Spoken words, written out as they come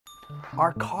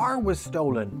Our car was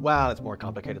stolen. Well, it's more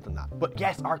complicated than that. But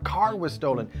yes, our car was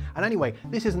stolen. And anyway,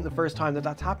 this isn't the first time that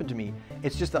that's happened to me.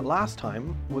 It's just that last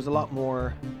time was a lot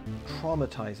more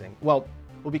traumatizing. Well,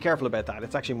 we'll be careful about that.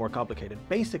 It's actually more complicated.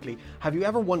 Basically, have you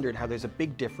ever wondered how there's a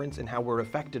big difference in how we're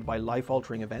affected by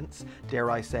life-altering events, dare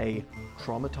I say,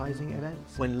 traumatizing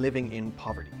events, when living in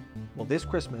poverty? Well, this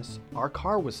Christmas, our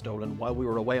car was stolen while we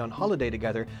were away on holiday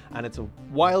together, and it's a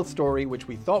wild story which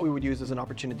we thought we would use as an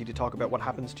opportunity to talk about what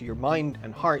happens to your mind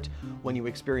and heart when you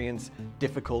experience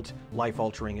difficult,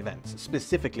 life-altering events,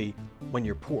 specifically when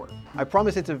you're poor. I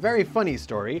promise it's a very funny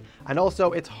story, and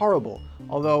also it's horrible,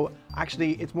 although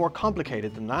actually it's more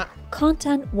complicated than that.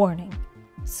 Content warning: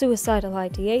 suicidal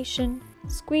ideation,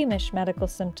 squeamish medical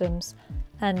symptoms,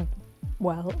 and,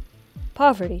 well,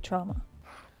 poverty trauma.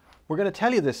 We're going to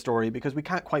tell you this story because we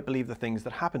can't quite believe the things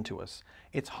that happen to us.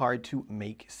 It's hard to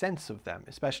make sense of them,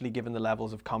 especially given the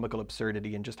levels of comical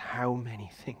absurdity and just how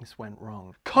many things went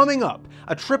wrong. Coming up,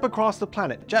 a trip across the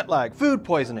planet, jet lag, food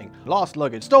poisoning, lost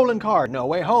luggage, stolen car, no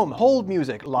way home, hold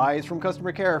music, lies from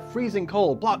customer care, freezing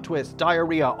cold, plot twist,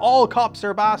 diarrhea, all cops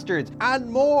are bastards, and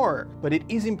more. But it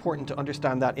is important to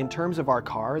understand that in terms of our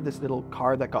car, this little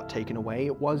car that got taken away,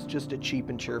 it was just a cheap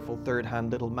and cheerful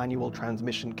third-hand little manual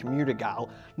transmission commuter gal.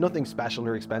 Nothing special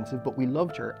or expensive, but we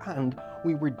loved her and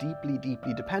we were deeply,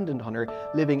 deeply dependent on her,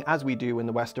 living as we do in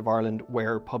the west of Ireland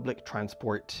where public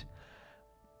transport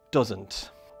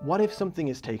doesn't. What if something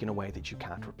is taken away that you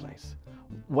can't replace?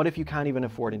 What if you can't even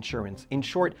afford insurance? In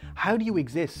short, how do you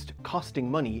exist costing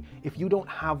money if you don't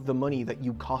have the money that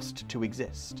you cost to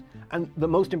exist? And the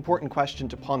most important question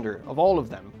to ponder of all of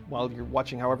them, while you're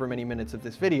watching however many minutes of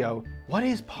this video, what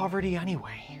is poverty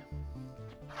anyway?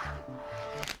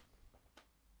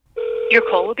 Your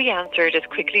call will be answered as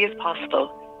quickly as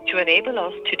possible. To enable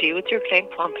us to deal with your claim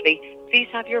promptly, please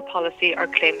have your policy or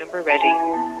claim number ready.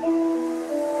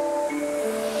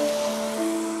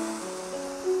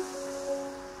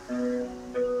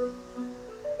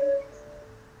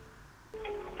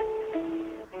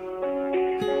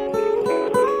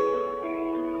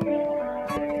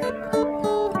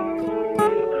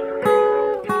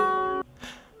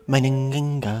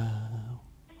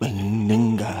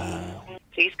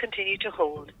 Please continue to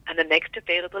hold, and the next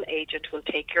available agent will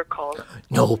take your call.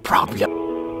 No problem.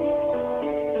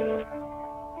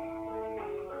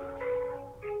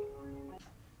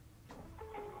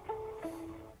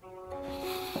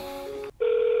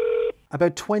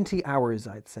 About 20 hours,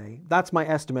 I'd say. That's my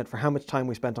estimate for how much time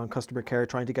we spent on customer care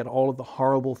trying to get all of the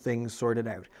horrible things sorted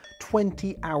out.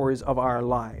 20 hours of our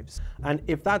lives. And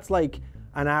if that's like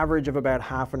an average of about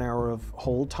half an hour of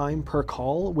hold time per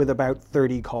call with about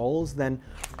 30 calls, then,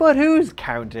 but who's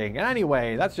counting?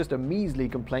 Anyway, that's just a measly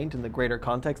complaint in the greater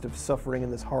context of suffering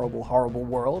in this horrible, horrible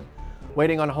world.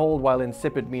 Waiting on hold while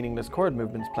insipid, meaningless chord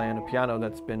movements play on a piano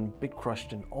that's been bit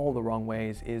crushed in all the wrong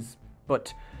ways is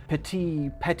but petty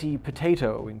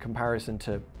potato in comparison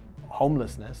to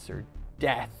homelessness or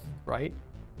death, right?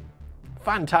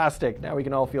 Fantastic, now we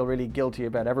can all feel really guilty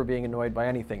about ever being annoyed by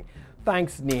anything.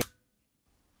 Thanks, Neil.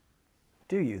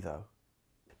 Do you though?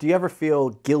 Do you ever feel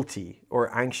guilty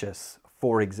or anxious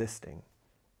for existing?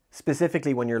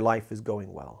 Specifically when your life is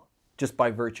going well, just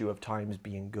by virtue of times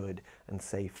being good and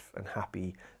safe and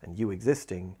happy and you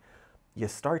existing, you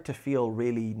start to feel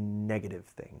really negative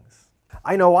things.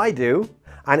 I know I do,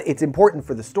 and it's important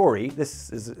for the story.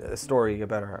 This is a story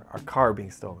about our car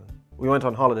being stolen. We went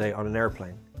on holiday on an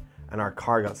airplane and our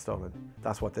car got stolen.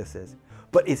 That's what this is.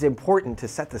 But it's important to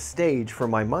set the stage for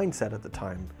my mindset at the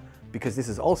time, because this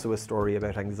is also a story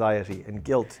about anxiety and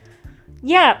guilt.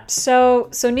 Yeah, so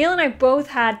Neil and I both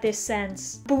had this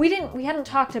sense, but we hadn't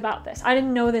talked about this. I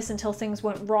didn't know this until things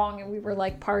went wrong and we were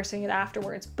like parsing it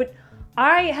afterwards. But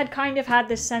I had kind of had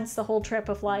this sense the whole trip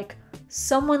of like,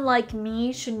 someone like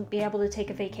me shouldn't be able to take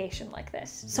a vacation like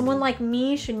this. Someone like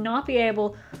me should not be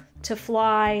able to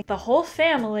fly the whole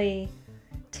family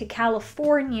to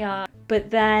California. But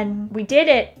then we did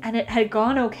it and it had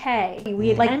gone okay. We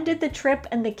had ended the trip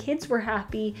and the kids were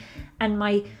happy and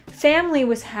my family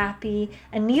was happy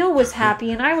and Neil was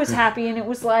happy and I was happy, and it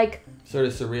was like sort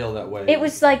of surreal that way. It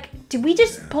was like, did we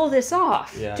just pull this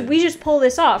off? Yeah. Did we just pull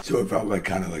this off? So it felt like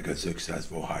kind of like a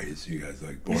successful heist. You guys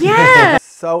like born. Yeah.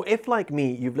 So if, like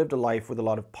me, you've lived a life with a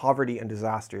lot of poverty and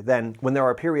disaster, then when there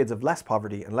are periods of less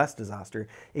poverty and less disaster,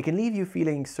 it can leave you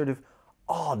feeling sort of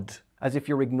odd, as if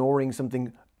you're ignoring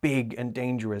something big and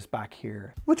dangerous back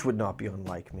here, which would not be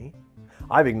unlike me.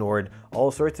 I've ignored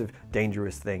all sorts of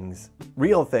dangerous things,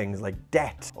 real things like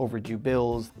debt, overdue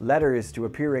bills, letters to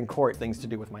appear in court, things to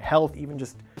do with my health, even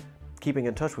just keeping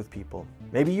in touch with people.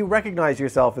 Maybe you recognize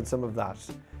yourself in some of that.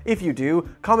 If you do,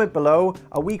 comment below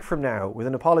a week from now with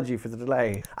an apology for the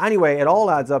delay. Anyway, it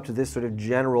all adds up to this sort of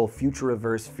general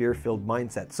future-averse, fear-filled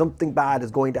mindset. Something bad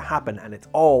is going to happen and it's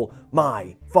all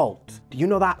my fault. Do you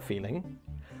know that feeling?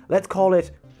 Let's call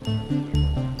it...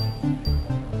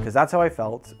 Because that's how I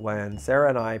felt when Sarah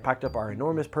and I packed up our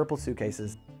enormous purple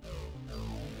suitcases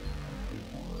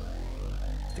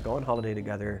to go on holiday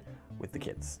together with the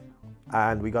kids.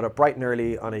 And we got up bright and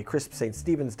early on a crisp St.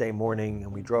 Stephen's Day morning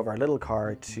and we drove our little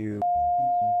car to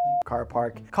car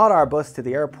park, caught our bus to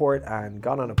the airport and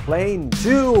got on a plane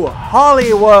to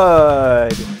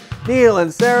Hollywood. Neil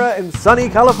and Sarah in sunny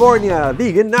California,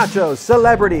 vegan nachos,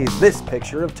 celebrities, this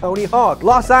picture of Tony Hawk,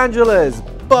 Los Angeles,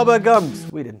 Bubba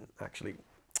Gumps. We didn't actually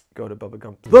go to Bubba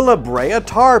Gumps. The La Brea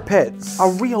Tar Pits, a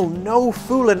real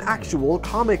no-foolin' actual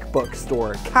comic book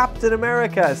store. Captain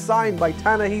America, signed by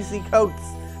Ta-Nehisi Coates.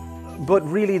 But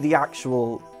really the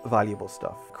actual valuable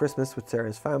stuff. Christmas with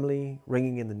Sarah's family,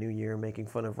 ringing in the new year, making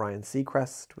fun of Ryan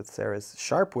Seacrest with Sarah's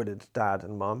sharp-witted dad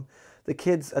and mom. The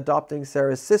kids adopting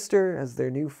Sarah's sister as their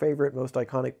new favorite, most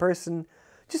iconic person.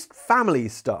 Just family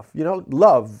stuff, you know,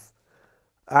 love.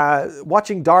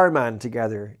 Watching Darman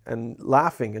together and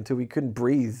laughing until we couldn't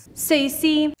breathe.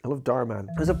 Stacey. I love Darman.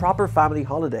 It was a proper family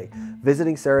holiday,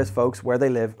 visiting Sarah's folks where they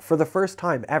live for the first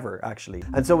time ever, actually.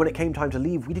 And so when it came time to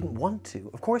leave, we didn't want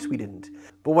to. Of course we didn't.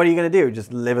 But what are you gonna do?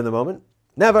 Just live in the moment?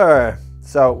 Never!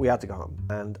 So we had to go home.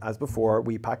 And as before,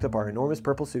 we packed up our enormous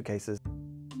purple suitcases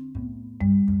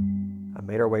and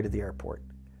made our way to the airport.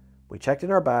 We checked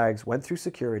in our bags, went through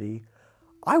security.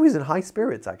 I was in high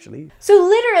spirits, actually. So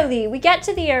literally, we get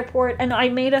to the airport and I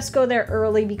made us go there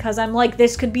early because I'm like,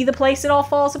 this could be the place it all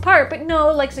falls apart. But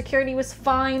no, like security was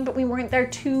fine, but we weren't there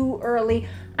too early.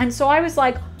 And so I was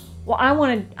like, well, I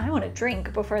want to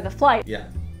drink before the flight. Yeah.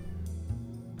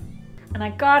 And I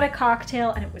got a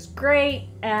cocktail and it was great.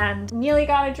 And Neely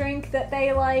got a drink that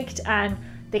they liked. And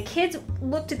the kids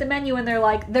looked at the menu and they're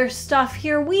like, there's stuff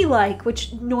here we like,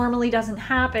 which normally doesn't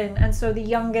happen. And so the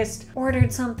youngest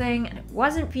ordered something and it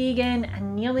wasn't vegan,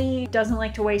 and Neely doesn't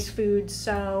like to waste food,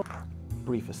 so...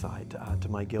 Brief aside to add to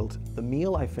my guilt, the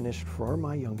meal I finished for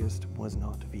my youngest was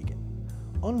not vegan.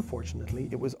 Unfortunately,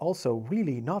 it was also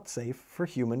really not safe for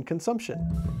human consumption.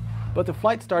 But the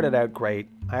flight started out great.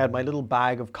 I had my little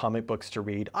bag of comic books to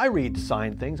read. I read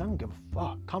signed things, I don't give a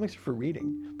fuck. Comics are for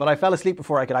reading. But I fell asleep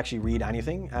before I could actually read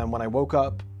anything, and when I woke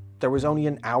up, there was only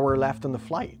an hour left on the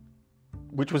flight,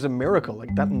 which was a miracle.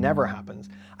 Like, that never happens.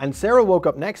 And Sarah woke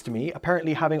up next to me,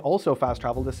 apparently having also fast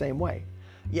traveled the same way.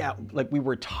 Yeah, like we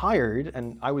were tired,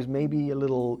 and I was maybe a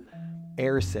little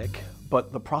airsick,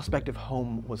 but the prospect of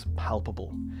home was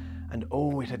palpable. And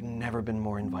oh, it had never been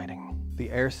more inviting. The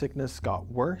airsickness got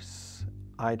worse.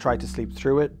 I tried to sleep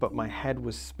through it, but my head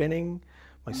was spinning,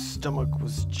 my stomach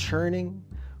was churning.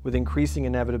 With increasing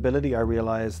inevitability, I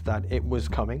realized that it was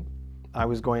coming. I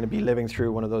was going to be living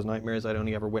through one of those nightmares I'd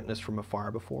only ever witnessed from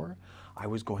afar before. I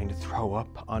was going to throw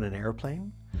up on an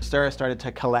airplane. Sarah started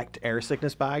to collect air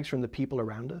sickness bags from the people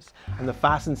around us, and the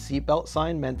fasten seatbelt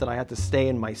sign meant that I had to stay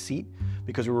in my seat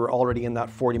because we were already in that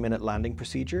 40-minute landing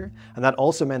procedure. And that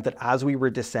also meant that as we were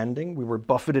descending, we were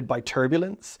buffeted by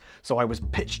turbulence. So I was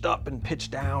pitched up and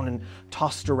pitched down and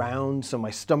tossed around. So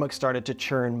my stomach started to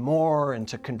churn more and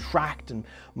to contract, and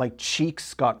my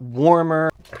cheeks got warmer.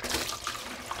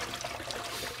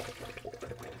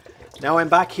 Now I'm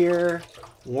back here,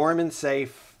 warm and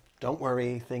safe. Don't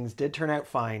worry, things did turn out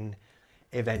fine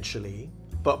eventually.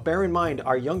 But bear in mind,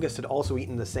 our youngest had also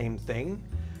eaten the same thing.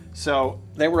 So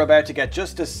they were about to get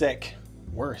just as sick,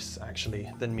 worse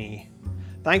actually, than me.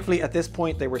 Thankfully at this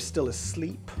point they were still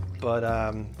asleep,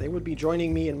 but they would be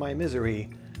joining me in my misery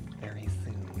very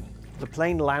soon. The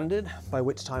plane landed, by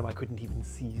which time I couldn't even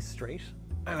see straight.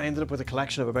 And I ended up with a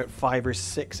collection of about 5 or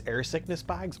 6 air sickness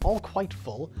bags, all quite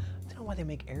full. I don't know why they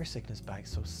make air sickness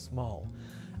bags so small.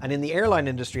 And in the airline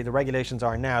industry, the regulations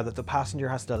are now that the passenger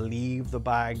has to leave the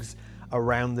bags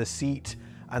around the seat,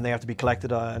 and they have to be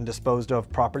collected and disposed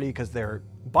of properly because they're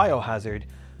biohazard.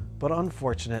 But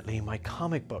unfortunately, my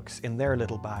comic books in their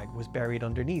little bag was buried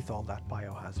underneath all that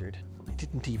biohazard. I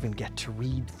didn't even get to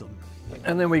read them.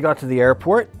 And then we got to the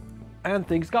airport and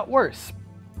things got worse.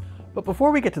 But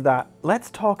before we get to that,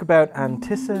 let's talk about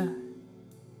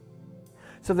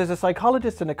So there's a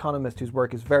psychologist and economist whose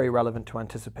work is very relevant to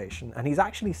anticipation, and he's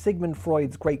actually Sigmund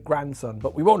Freud's great-grandson,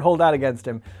 but we won't hold that against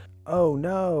him. Oh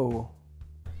no.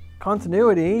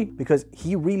 Continuity, because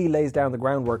he really lays down the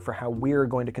groundwork for how we're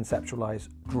going to conceptualize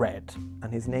dread.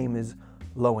 And his name is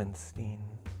Lowenstein.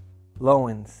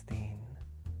 Lowenstein.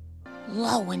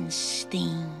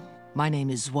 Lowenstein. My name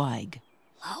is Zweig.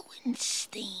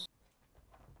 Lowenstein.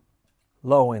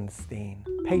 Lowenstein.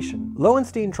 Patient.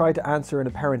 Lowenstein tried to answer an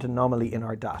apparent anomaly in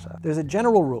our data. There's a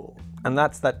general rule, and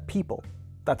that's that people,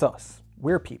 that's us,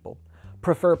 we're people,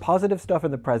 prefer positive stuff in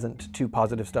the present to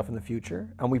positive stuff in the future,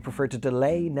 and we prefer to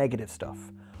delay negative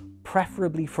stuff,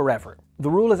 preferably forever. The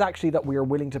rule is actually that we are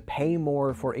willing to pay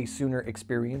more for a sooner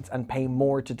experience and pay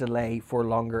more to delay for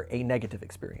longer a negative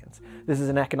experience. This is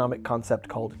an economic concept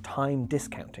called time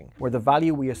discounting, where the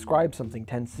value we ascribe something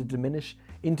tends to diminish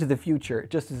into the future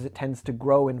just as it tends to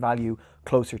grow in value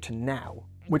closer to now.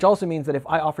 Which also means that if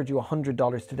I offered you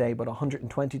 $100 today but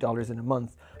 $120 in a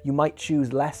month, you might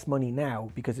choose less money now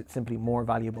because it's simply more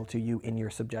valuable to you in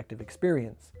your subjective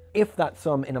experience. If that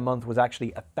sum in a month was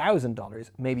actually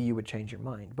 $1,000, maybe you would change your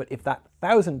mind. But if that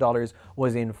 $1,000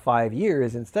 was in 5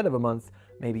 years instead of a month,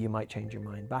 maybe you might change your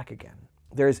mind back again.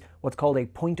 There's what's called a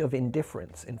point of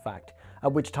indifference, in fact,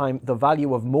 at which time the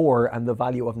value of more and the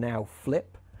value of now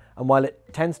flip. And while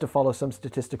it tends to follow some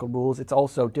statistical rules, it's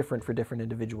also different for different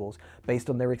individuals based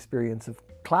on their experience of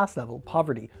class level,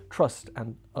 poverty, trust,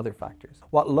 and other factors.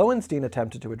 What Lowenstein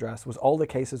attempted to address was all the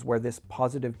cases where this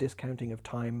positive discounting of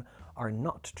time are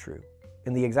not true.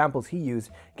 In the examples he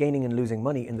used, gaining and losing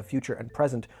money in the future and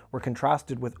present were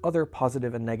contrasted with other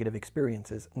positive and negative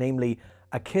experiences, namely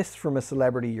a kiss from a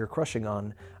celebrity you're crushing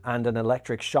on and an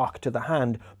electric shock to the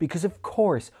hand, because of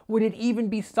course, would it even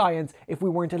be science if we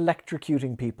weren't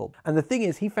electrocuting people? And the thing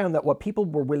is, he found that what people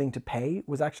were willing to pay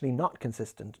was actually not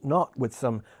consistent, not with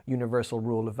some universal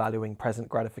rule of valuing present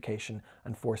gratification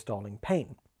and forestalling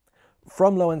pain.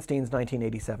 From Lowenstein's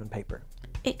 1987 paper.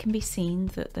 It can be seen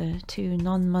that the two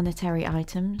non-monetary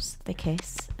items, the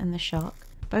kiss and the shock,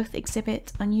 both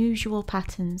exhibit unusual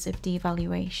patterns of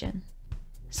devaluation.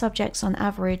 Subjects on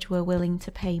average were willing to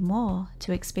pay more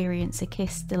to experience a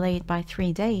kiss delayed by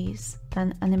 3 days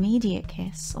than an immediate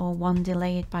kiss or one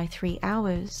delayed by 3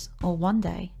 hours or 1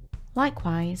 day.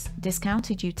 Likewise,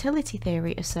 discounted utility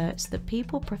theory asserts that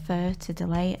people prefer to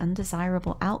delay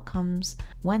undesirable outcomes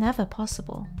whenever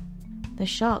possible. The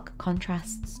shock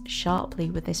contrasts sharply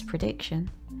with this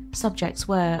prediction. Subjects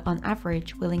were, on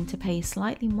average, willing to pay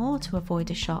slightly more to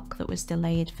avoid a shock that was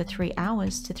delayed for 3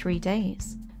 hours to 3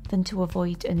 days than to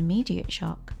avoid an immediate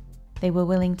shock. They were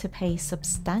willing to pay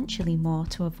substantially more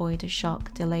to avoid a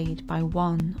shock delayed by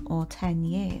 1 or 10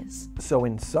 years. So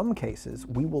in some cases,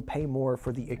 we will pay more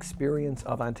for the experience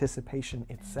of anticipation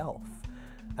itself.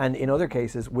 And in other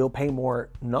cases, we'll pay more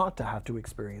not to have to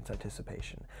experience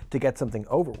anticipation, to get something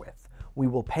over with. We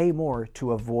will pay more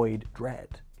to avoid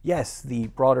dread. Yes, the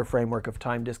broader framework of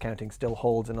time discounting still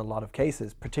holds in a lot of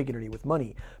cases, particularly with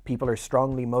money. People are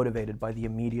strongly motivated by the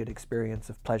immediate experience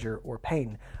of pleasure or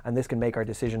pain, and this can make our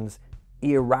decisions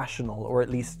irrational, or at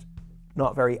least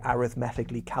not very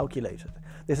arithmetically calculated.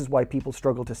 This is why people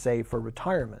struggle to save for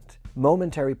retirement.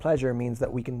 Momentary pleasure means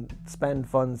that we can spend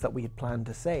funds that we had planned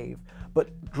to save,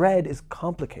 but dread is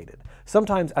complicated.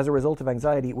 Sometimes, as a result of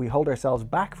anxiety, we hold ourselves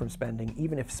back from spending,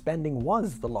 even if spending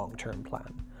was the long-term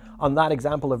plan. On that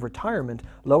example of retirement,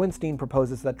 Lowenstein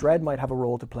proposes that dread might have a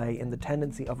role to play in the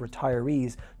tendency of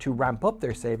retirees to ramp up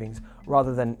their savings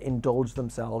rather than indulge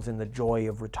themselves in the joy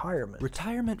of retirement.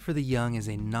 Retirement for the young is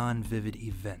a non-vivid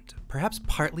event, perhaps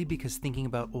partly because thinking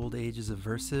about old age is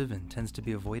aversive and tends to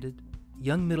be avoided.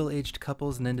 Young middle-aged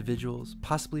couples and individuals,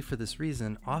 possibly for this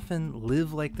reason, often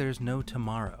live like there's no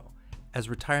tomorrow. As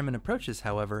retirement approaches,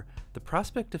 however, the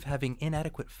prospect of having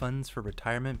inadequate funds for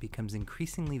retirement becomes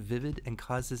increasingly vivid and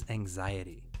causes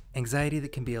anxiety. Anxiety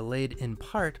that can be allayed in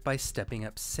part by stepping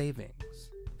up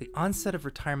savings. The onset of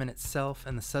retirement itself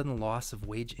and the sudden loss of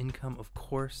wage income, of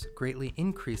course, greatly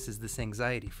increases this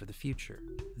anxiety for the future.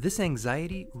 This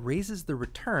anxiety raises the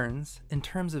returns, in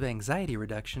terms of anxiety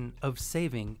reduction, of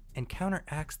saving and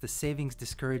counteracts the savings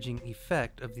discouraging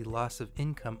effect of the loss of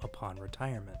income upon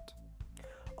retirement.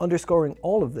 Underscoring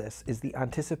all of this is the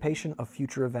anticipation of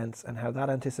future events and how that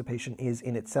anticipation is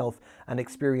in itself an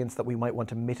experience that we might want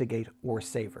to mitigate or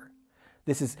savor.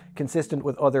 This is consistent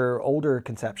with other older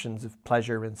conceptions of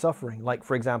pleasure and suffering, like,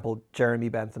 for example, Jeremy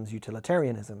Bentham's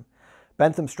utilitarianism.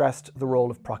 Bentham stressed the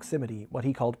role of proximity, what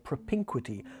he called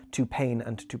propinquity, to pain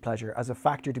and to pleasure as a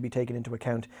factor to be taken into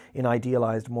account in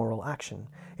idealized moral action.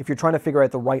 If you're trying to figure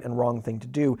out the right and wrong thing to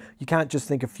do, you can't just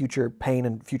think of future pain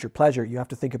and future pleasure. You have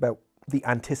to think about the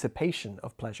anticipation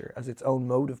of pleasure as its own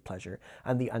mode of pleasure,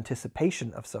 and the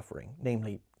anticipation of suffering,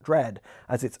 namely dread,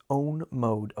 as its own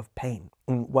mode of pain.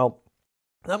 Well,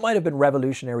 that might have been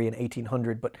revolutionary in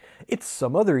 1800, but it's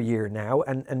some other year now,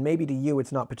 and maybe to you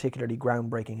it's not particularly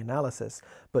groundbreaking analysis,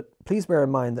 but please bear in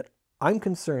mind that I'm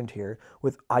concerned here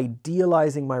with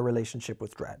idealizing my relationship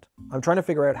with dread. I'm trying to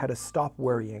figure out how to stop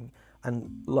worrying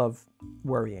and love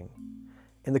worrying.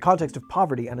 in the context of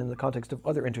poverty and in the context of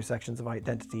other intersections of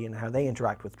identity and how they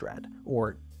interact with dread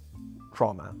or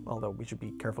trauma, although we should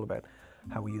be careful about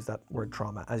how we use that word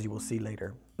trauma, as you will see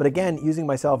later. But again, using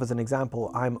myself as an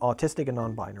example, I'm autistic and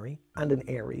non-binary and an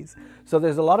Aries, so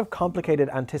there's a lot of complicated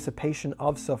anticipation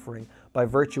of suffering by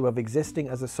virtue of existing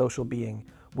as a social being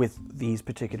with these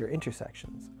particular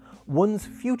intersections. One's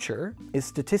future is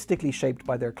statistically shaped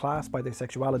by their class, by their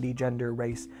sexuality, gender,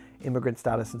 race, immigrant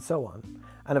status, and so on.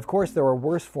 And of course, there are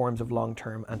worse forms of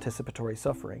long-term anticipatory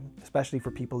suffering, especially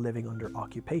for people living under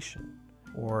occupation,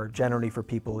 or generally for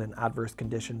people in adverse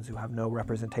conditions who have no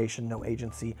representation, no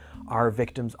agency, are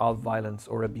victims of violence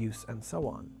or abuse, and so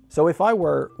on. So if I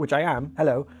were, which I am,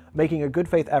 hello, making a good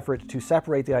faith effort to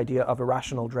separate the idea of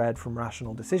irrational dread from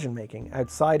rational decision-making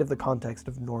outside of the context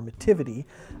of normativity,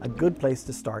 a good place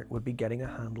to start would be getting a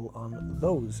handle on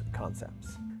those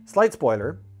concepts. Slight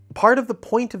spoiler, part of the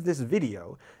point of this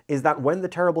video is that when the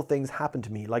terrible things happened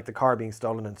to me, like the car being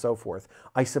stolen and so forth,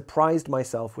 I surprised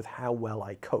myself with how well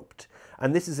I coped.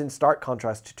 And this is in stark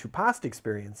contrast to past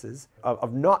experiences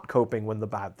of not coping when the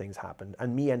bad things happened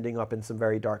and me ending up in some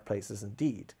very dark places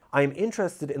indeed. I am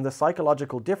interested in the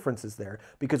psychological differences there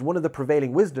because one of the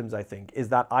prevailing wisdoms, I think, is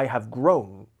that I have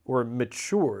grown or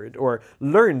matured or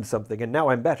learned something and now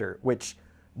I'm better, which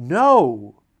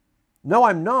no,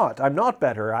 I'm not. I'm not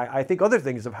better. I think other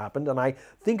things have happened, and I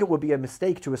think it would be a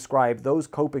mistake to ascribe those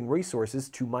coping resources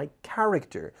to my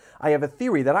character. I have a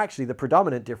theory that actually the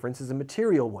predominant difference is a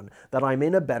material one, that I'm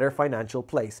in a better financial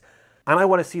place. And I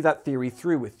want to see that theory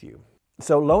through with you.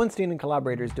 So Lowenstein and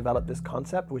collaborators developed this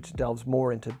concept, which delves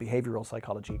more into behavioral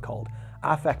psychology, called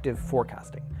affective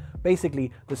forecasting.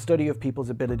 Basically, the study of people's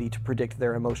ability to predict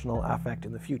their emotional affect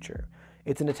in the future.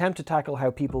 It's an attempt to tackle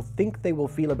how people think they will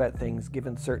feel about things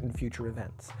given certain future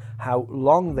events, how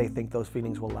long they think those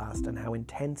feelings will last, and how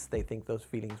intense they think those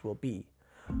feelings will be.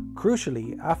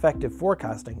 Crucially, affective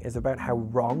forecasting is about how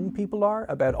wrong people are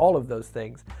about all of those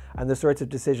things and the sorts of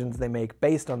decisions they make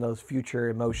based on those future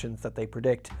emotions that they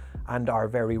predict and are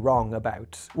very wrong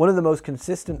about. One of the most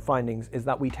consistent findings is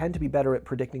that we tend to be better at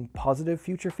predicting positive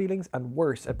future feelings and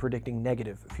worse at predicting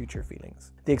negative future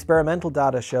feelings. The experimental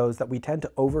data shows that we tend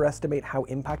to overestimate how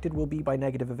impacted we'll be by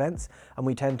negative events, and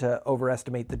we tend to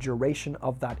overestimate the duration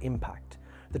of that impact.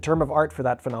 The term of art for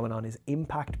that phenomenon is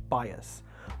impact bias.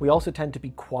 We also tend to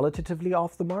be qualitatively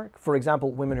off the mark. For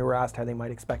example, women who are asked how they might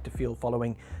expect to feel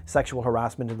following sexual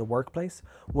harassment in the workplace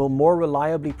will more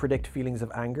reliably predict feelings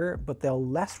of anger, but they'll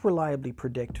less reliably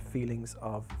predict feelings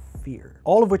of fear.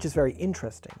 All of which is very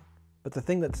interesting. But the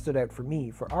thing that stood out for me,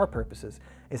 for our purposes,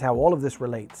 is how all of this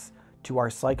relates to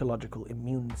our psychological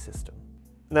immune system.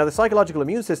 Now, the psychological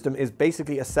immune system is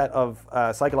basically a set of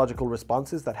psychological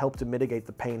responses that help to mitigate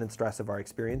the pain and stress of our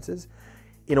experiences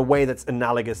in a way that's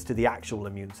analogous to the actual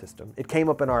immune system. It came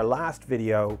up in our last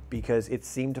video because it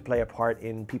seemed to play a part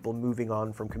in people moving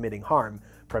on from committing harm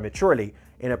prematurely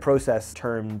in a process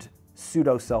termed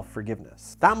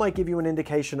pseudo-self-forgiveness. That might give you an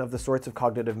indication of the sorts of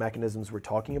cognitive mechanisms we're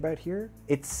talking about here.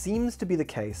 It seems to be the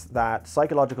case that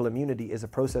psychological immunity is a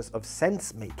process of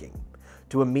sense-making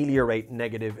to ameliorate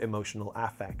negative emotional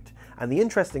affect. And the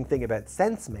interesting thing about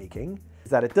sense-making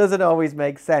is that it doesn't always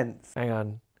make sense. Hang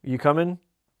on, you coming?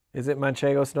 Is it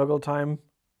Manchego snuggle time?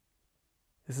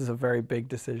 This is a very big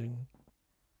decision.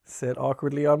 Sit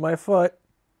awkwardly on my foot.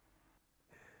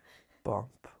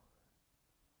 Bump.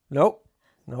 Nope,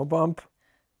 no bump.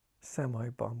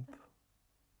 Semi-bump.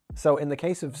 So in the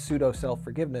case of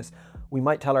pseudo-self-forgiveness, we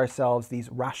might tell ourselves these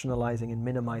rationalizing and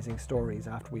minimizing stories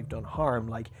after we've done harm,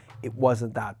 like it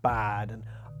wasn't that bad, and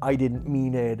I didn't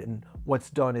mean it, and what's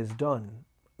done is done.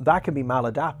 That can be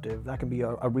maladaptive. That can be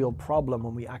a real problem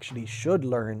when we actually should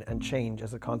learn and change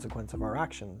as a consequence of our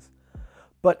actions.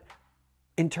 But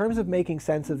in terms of making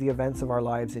sense of the events of our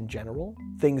lives in general,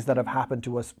 things that have happened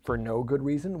to us for no good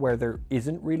reason, where there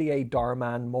isn't really a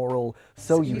Dharman moral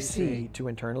so you see to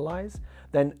internalize,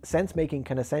 then sense-making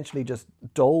can essentially just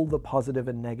dull the positive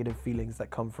and negative feelings that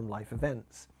come from life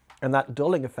events. And that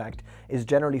dulling effect is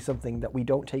generally something that we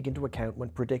don't take into account when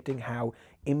predicting how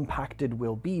impacted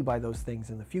we'll be by those things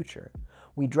in the future.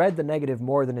 We dread the negative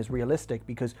more than is realistic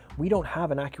because we don't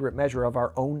have an accurate measure of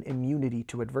our own immunity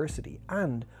to adversity,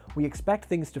 and we expect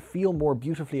things to feel more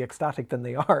beautifully ecstatic than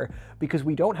they are because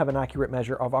we don't have an accurate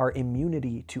measure of our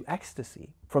immunity to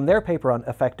ecstasy. From their paper on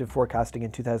affective forecasting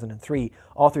in 2003,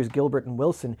 authors Gilbert and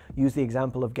Wilson used the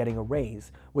example of getting a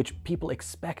raise, which people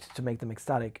expect to make them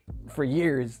ecstatic for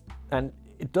years, and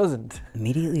it doesn't.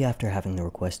 Immediately after having the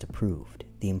request approved,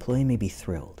 the employee may be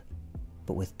thrilled.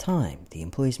 But with time, the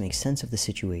employees make sense of the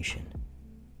situation.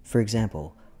 For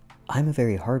example, I'm a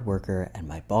very hard worker and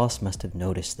my boss must have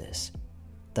noticed this.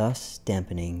 thus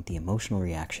dampening the emotional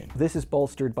reaction. This is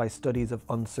bolstered by studies of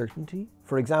uncertainty.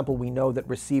 For example, we know that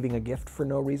receiving a gift for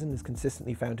no reason is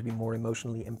consistently found to be more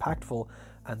emotionally impactful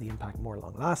and the impact more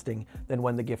long-lasting than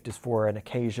when the gift is for an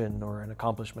occasion or an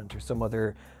accomplishment or some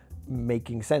other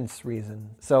making sense reason.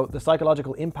 So the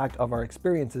psychological impact of our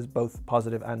experiences, both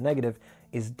positive and negative,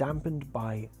 is dampened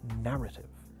by narrative,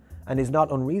 and is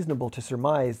not unreasonable to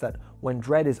surmise that when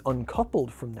dread is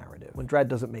uncoupled from narrative, when dread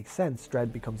doesn't make sense,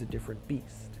 dread becomes a different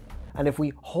beast. And if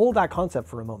we hold that concept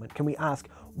for a moment, can we ask,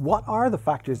 what are the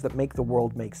factors that make the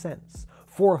world make sense?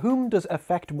 For whom does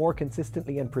effect more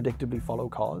consistently and predictably follow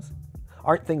cause?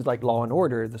 Aren't things like law and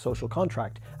order, the social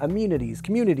contract, immunities,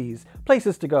 communities,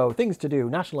 places to go, things to do,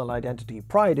 national identity,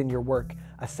 pride in your work,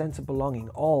 a sense of belonging,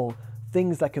 all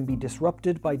things that can be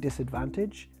disrupted by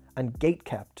disadvantage and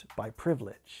gatekept by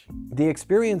privilege? The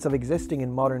experience of existing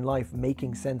in modern life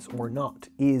making sense or not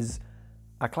is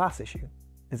a class issue,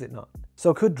 is it not?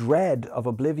 So could dread of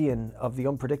oblivion of the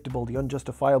unpredictable, the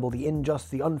unjustifiable, the unjust,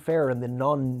 the unfair, and the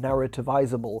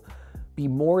non-narrativizable be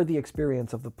more the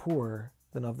experience of the poor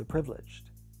than of the privileged?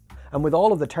 And with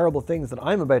all of the terrible things that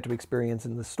I'm about to experience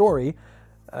in the story,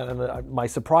 and my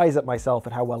surprise at myself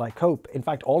at how well I cope, in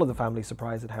fact all of the family's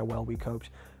surprise at how well we coped,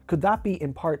 could that be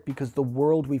in part because the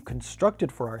world we've constructed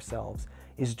for ourselves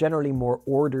is generally more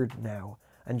ordered now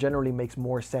and generally makes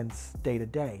more sense day to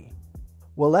day?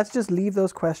 Well, let's just leave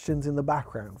those questions in the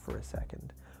background for a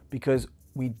second, because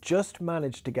we just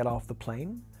managed to get off the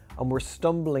plane and we're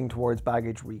stumbling towards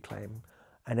baggage reclaim,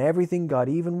 and everything got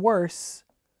even worse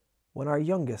when our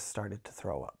youngest started to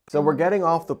throw up. So we're getting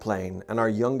off the plane and our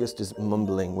youngest is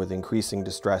mumbling with increasing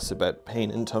distress about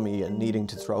pain in tummy and needing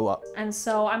to throw up. And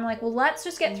so I'm like, well, let's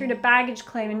just get through to baggage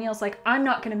claim. And Neil's like, I'm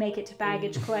not gonna make it to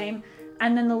baggage claim.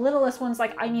 And then the littlest one's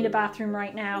like, I need a bathroom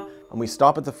right now. And we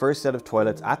stop at the first set of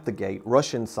toilets at the gate,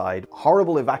 rush inside,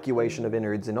 horrible evacuation of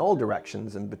innards in all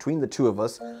directions, and between the two of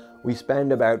us, we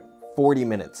spend about 40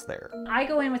 minutes there. I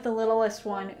go in with the littlest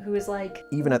one who is like,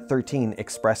 even at 13,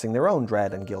 expressing their own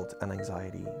dread and guilt and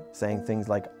anxiety, saying things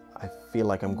like, I feel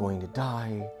like I'm going to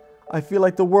die. I feel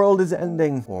like the world is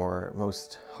ending. Or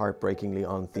most heartbreakingly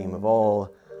on theme of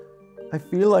all, I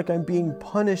feel like I'm being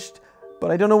punished, but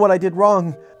I don't know what I did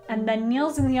wrong. And then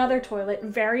Neil's in the other toilet,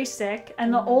 very sick,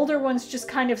 and the older one's just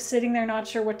kind of sitting there not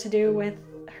sure what to do with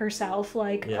herself,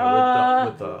 like, with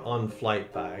the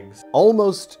on-flight bags.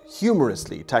 Almost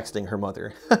humorously texting her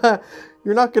mother,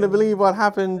 you're not gonna believe what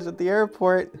happened at the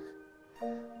airport.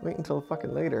 Wait until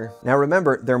fucking later. Now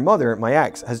remember, their mother, my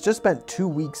ex, has just spent 2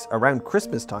 weeks around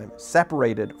Christmas time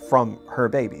separated from her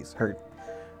babies, her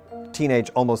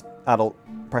teenage, almost adult,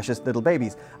 precious little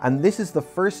babies. And this is the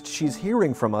first she's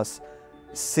hearing from us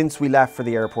since we left for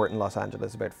the airport in Los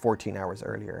Angeles about 14 hours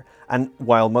earlier. And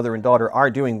while mother and daughter are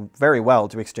doing very well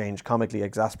to exchange comically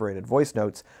exasperated voice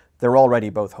notes, they're already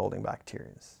both holding back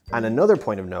tears. And another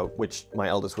point of note, which my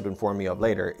eldest would inform me of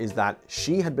later, is that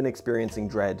she had been experiencing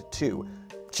dread too.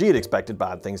 She had expected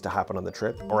bad things to happen on the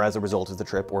trip, or as a result of the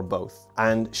trip, or both.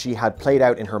 And she had played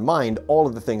out in her mind all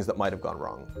of the things that might have gone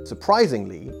wrong.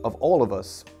 Surprisingly, of all of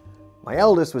us, my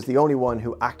eldest was the only one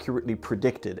who accurately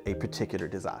predicted a particular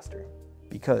disaster.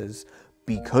 Because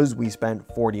we spent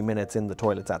 40 minutes in the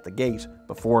toilets at the gate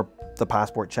before the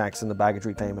passport checks and the baggage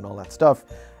reclaim and all that stuff,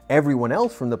 everyone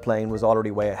else from the plane was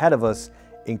already way ahead of us,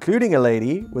 including a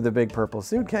lady with a big purple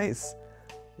suitcase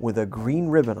with a green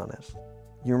ribbon on it.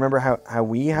 You remember how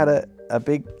we had a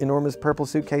big, enormous purple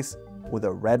suitcase with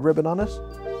a red ribbon on it?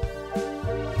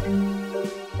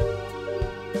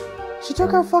 She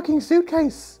took our fucking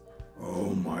suitcase.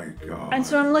 Oh my God. and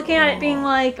so I'm looking at it being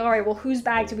like, all right, well, whose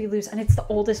bag did we lose? And it's the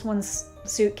oldest one's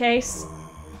suitcase.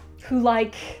 Who,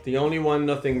 like... The only one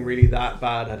nothing really that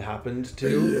bad had happened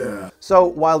to. Yeah. So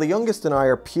while the youngest and I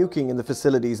are puking in the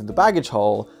facilities in the baggage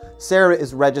hall, Sarah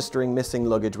is registering missing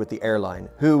luggage with the airline,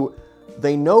 who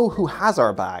they know who has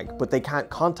our bag, but they can't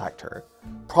contact her.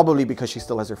 Probably because she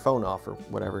still has her phone off or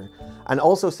whatever. And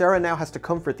also Sarah now has to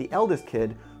comfort the eldest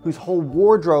kid, whose whole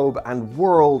wardrobe and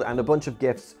world and a bunch of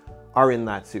gifts are in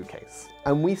that suitcase.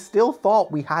 And we still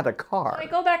thought we had a car. I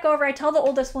go back over, I tell the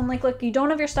oldest one, like, look, you don't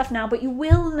have your stuff now, but you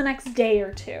will in the next day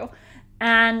or two.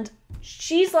 And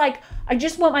she's like, I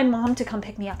just want my mom to come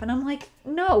pick me up. And I'm like,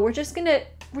 no, we're just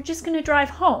gonna drive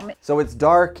home. So it's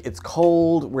dark, it's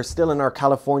cold, we're still in our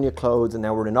California clothes, and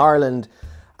now we're in Ireland.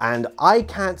 And I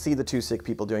can't see the two sick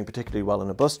people doing particularly well on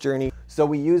a bus journey. So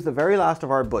we use the very last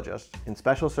of our budget, in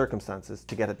special circumstances,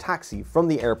 to get a taxi from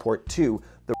the airport to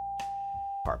the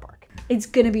car park. It's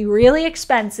gonna be really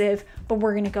expensive, but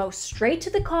we're gonna go straight to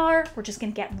the car. We're just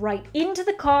gonna get right into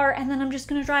the car, and then I'm just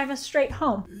gonna drive us straight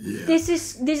home. Yeah. This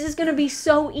is gonna be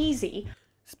so easy.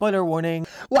 Spoiler warning.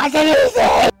 What is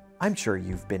it? I'm sure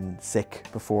you've been sick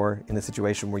before in a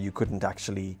situation where you couldn't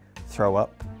actually throw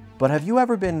up. But have you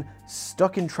ever been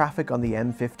stuck in traffic on the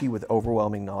M50 with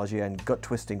overwhelming nausea and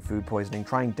gut-twisting food poisoning,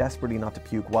 trying desperately not to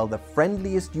puke while the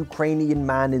friendliest Ukrainian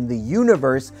man in the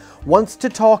universe wants to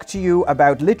talk to you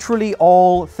about literally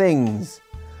all things?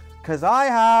 'Cause I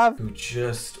have. Who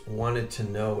just wanted to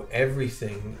know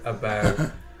everything about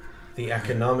the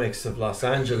economics of Los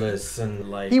Angeles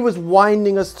and like... He was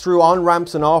winding us through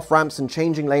on-ramps and off-ramps and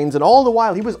changing lanes, and all the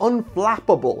while he was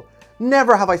unflappable.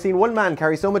 Never have I seen one man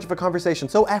carry so much of a conversation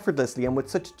so effortlessly and with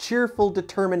such cheerful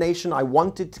determination I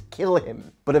wanted to kill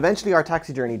him. But eventually our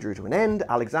taxi journey drew to an end.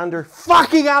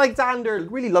 Fucking Alexander,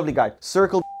 really lovely guy,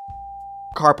 circled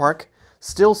car park,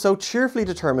 still so cheerfully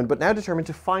determined, but now determined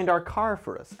to find our car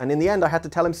for us. And in the end I had to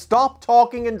tell him, stop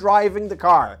talking and driving the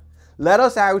car. Let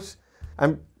us out.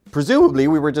 And presumably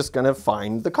we were just gonna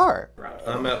find the car.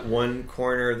 I'm at one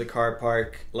corner of the car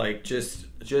park, like just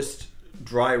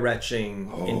dry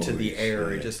retching into the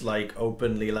air, just like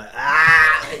openly like,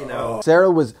 you know.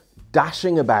 Sarah was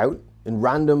dashing about in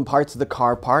random parts of the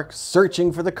car park,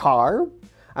 searching for the car,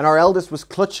 and our eldest was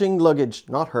clutching luggage,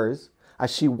 not hers,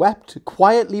 as she wept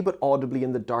quietly but audibly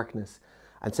in the darkness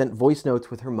and sent voice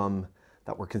notes with her mum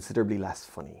that were considerably less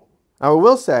funny. Now I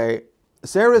will say,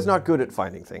 Sarah is not good at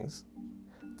finding things.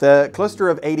 The cluster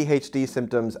of ADHD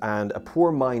symptoms and a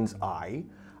poor mind's eye,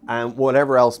 and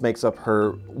whatever else makes up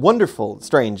her wonderful,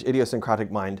 strange,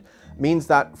 idiosyncratic mind, means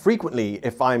that frequently,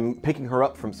 if I'm picking her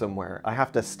up from somewhere, I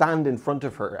have to stand in front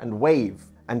of her and wave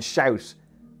and shout,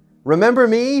 "Remember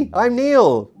me? I'm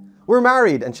Neil. We're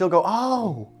married." And she'll go,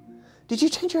 "Oh, did you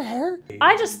change your hair?"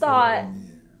 I just thought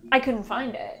I couldn't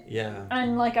find it. Yeah.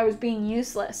 And like I was being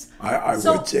useless. I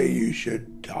would say you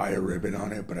should tie a ribbon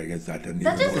on it, but I guess that doesn't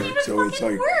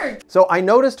even work. So I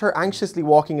noticed her anxiously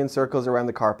walking in circles around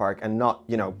the car park and not,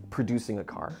 you know, producing a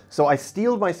car. So I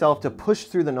steeled myself to push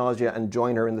through the nausea and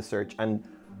join her in the search, and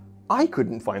I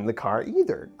couldn't find the car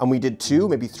either. And we did 2,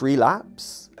 maybe 3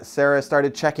 laps. Sarah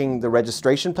started checking the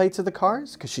registration plates of the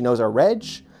cars because she knows our reg,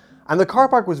 and the car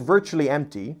park was virtually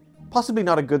empty. Possibly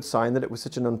not a good sign that it was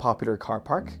such an unpopular car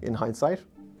park in hindsight.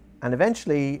 And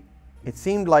eventually, it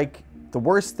seemed like the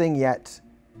worst thing yet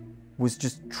was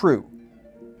just true.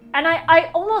 And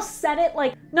I almost said it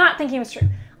like, not thinking it was true,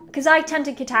 because I tend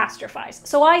to catastrophize.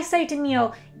 So I say to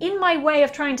Neil, in my way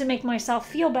of trying to make myself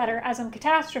feel better as I'm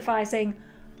catastrophizing,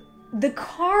 the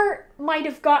car might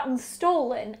have gotten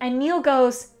stolen. And Neil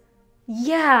goes,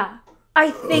 yeah,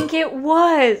 I think it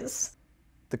was.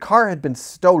 The car had been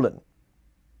stolen.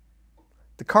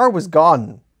 The car was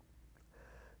gone.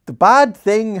 The bad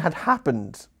thing had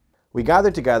happened. We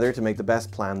gathered together to make the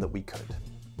best plan that we could.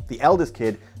 The eldest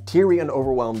kid, teary and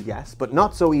overwhelmed, yes, but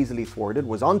not so easily thwarted,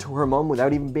 was onto her mum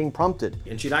without even being prompted.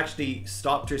 And she'd actually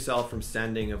stopped herself from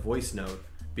sending a voice note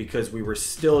because we were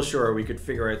still sure we could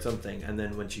figure out something. And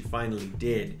then when she finally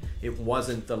did, it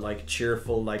wasn't the like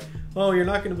cheerful like, oh, you're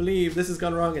not going to believe this has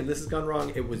gone wrong and this has gone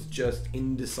wrong. It was just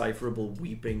indecipherable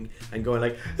weeping and going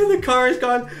like, and the car is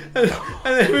gone and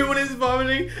everyone is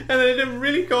vomiting and then I'm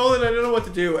really cold and I don't know what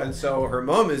to do. And so her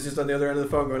mum is just on the other end of the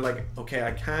phone going like, okay,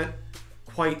 I can't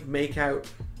quite make out.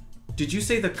 Did you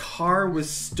say the car was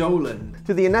stolen?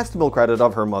 To the inestimable credit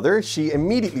of her mother, she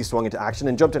immediately swung into action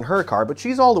and jumped in her car, but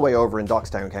she's all the way over in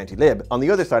Dockstown, County Lib, on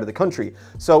the other side of the country.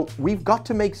 So we've got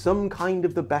to make some kind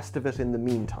of the best of it in the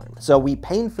meantime. So we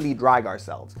painfully drag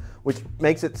ourselves, which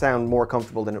makes it sound more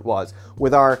comfortable than it was,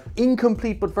 with our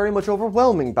incomplete but very much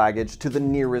overwhelming baggage to the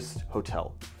nearest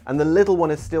hotel. And the little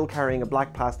one is still carrying a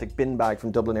black plastic bin bag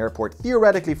from Dublin Airport,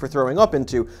 theoretically for throwing up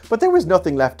into, but there was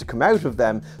nothing left to come out of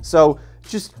them, so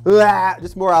just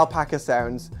more alpaca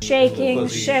sounds. Shaking,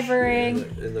 shivering.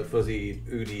 In the fuzzy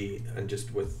oodie and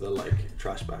just with the like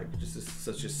trash bag, just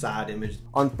such a sad image.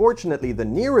 Unfortunately, the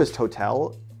nearest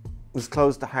hotel was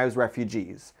closed to house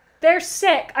refugees. They're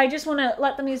sick, I just want to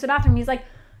let them use the bathroom. He's like,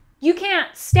 you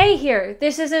can't stay here,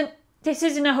 this isn't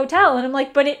a hotel. And I'm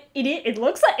like, but it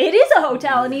looks like it is a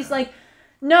hotel. And he's like,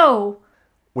 no.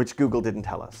 Which Google didn't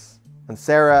tell us. And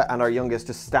Sarah and our youngest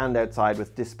just stand outside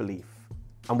with disbelief.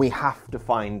 And we have to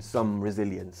find some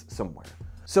resilience somewhere.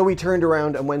 So we turned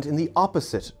around and went in the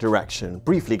opposite direction,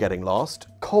 briefly getting lost.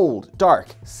 Cold,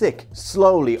 dark, sick,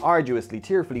 slowly, arduously,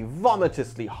 tearfully,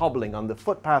 vomitously hobbling on the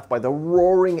footpath by the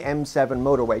roaring M7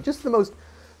 motorway. Just the most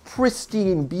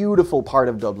pristine, beautiful part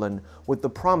of Dublin, with the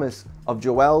promise of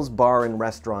Joelle's Bar and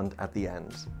Restaurant at the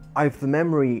end. I've the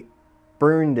memory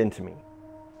burned into me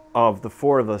of the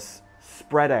 4 of us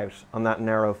spread out on that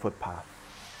narrow footpath.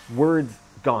 Words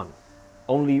gone.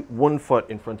 Only one foot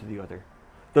in front of the other.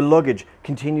 The luggage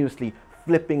continuously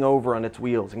flipping over on its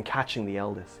wheels and catching the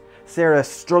eldest. Sarah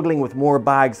struggling with more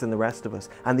bags than the rest of us,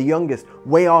 and the youngest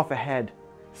way off ahead,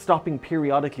 stopping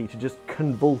periodically to just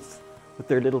convulse with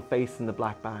their little face in the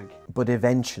black bag. But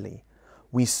eventually,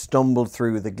 we stumbled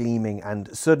through the gleaming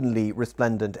and suddenly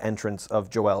resplendent entrance of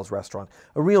Joelle's restaurant.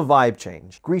 A real vibe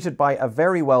change, greeted by a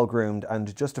very well-groomed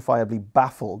and justifiably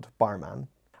baffled barman.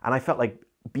 And I felt like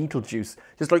Beetlejuice,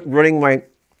 just like running my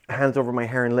hands over my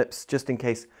hair and lips, just in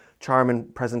case charm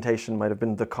and presentation might have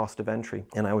been the cost of entry.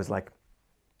 And I was like,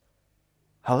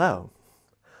 hello,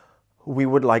 we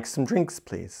would like some drinks,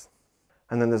 please.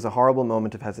 And then there's a horrible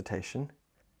moment of hesitation.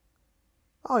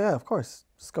 Oh yeah, of course,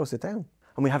 just go sit down.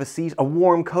 And we have a seat, a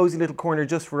warm, cozy little corner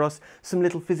just for us, some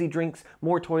little fizzy drinks,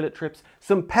 more toilet trips,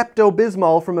 some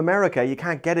Pepto-Bismol from America. You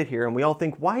can't get it here. And we all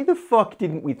think, why the fuck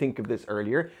didn't we think of this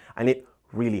earlier? And it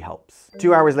really helps.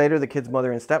 2 hours later, the kid's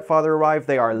mother and stepfather arrive.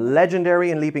 They are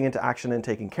legendary in leaping into action and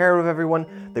taking care of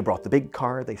everyone. They brought the big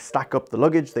car, they stack up the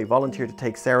luggage, they volunteer to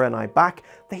take Sarah and I back.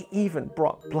 They even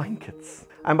brought blankets.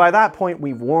 And by that point,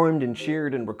 we've warmed and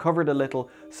cheered and recovered a little.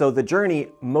 So the journey,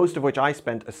 most of which I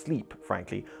spent asleep,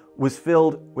 frankly, was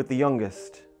filled with the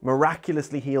youngest,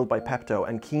 miraculously healed by Pepto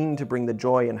and keen to bring the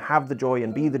joy and have the joy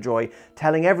and be the joy,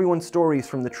 telling everyone stories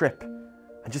from the trip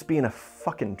and just being a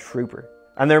fucking trooper.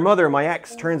 And their mother, my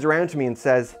ex, turns around to me and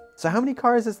says, so how many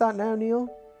cars is that now, Neil,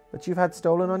 that you've had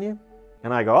stolen on you?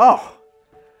 And I go, oh,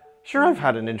 sure, I've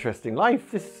had an interesting life.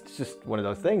 This is just one of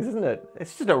those things, isn't it?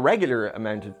 It's just a regular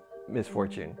amount of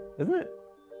misfortune, isn't it?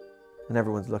 And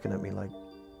everyone's looking at me like,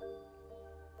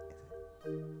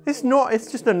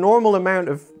 it's just a normal amount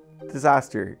of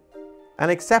disaster, an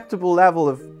acceptable level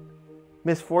of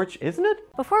misfortune, isn't it?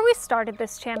 Before we started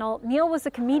this channel, Neil was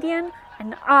a comedian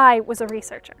and I was a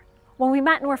researcher. When we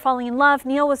met and were falling in love,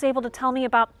 Neil was able to tell me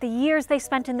about the years they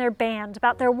spent in their band,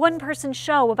 about their one-person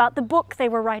show, about the book they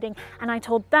were writing, and I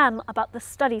told them about the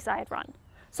studies I had run.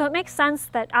 So it makes sense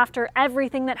that after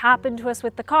everything that happened to us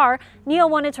with the car, Neil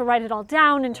wanted to write it all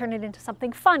down and turn it into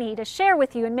something funny to share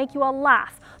with you and make you all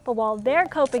laugh. But while their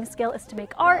coping skill is to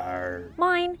make art,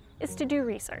 mine is to do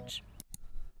research.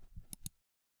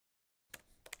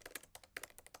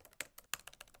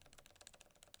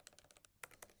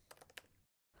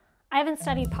 I haven't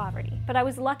studied poverty, but I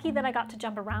was lucky that I got to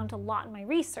jump around a lot in my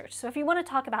research. So if you want to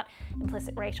talk about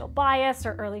implicit racial bias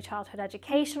or early childhood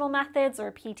educational methods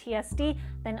or PTSD,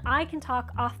 then I can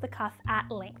talk off the cuff at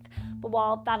length. But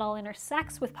while that all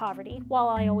intersects with poverty, while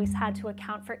I always had to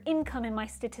account for income in my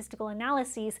statistical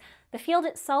analyses, the field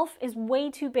itself is way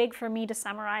too big for me to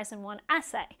summarize in one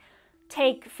essay.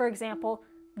 Take, for example,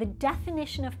 the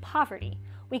definition of poverty.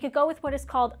 We could go with what is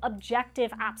called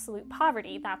objective absolute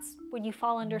poverty. That's when you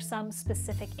fall under some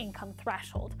specific income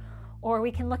threshold. Or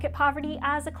we can look at poverty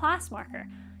as a class marker.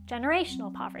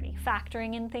 Generational poverty,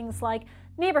 factoring in things like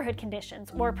neighborhood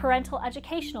conditions or parental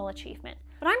educational achievement.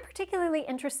 But I'm particularly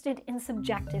interested in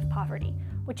subjective poverty,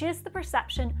 which is the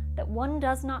perception that one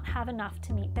does not have enough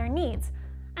to meet their needs.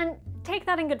 And take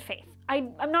that in good faith.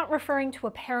 I'm not referring to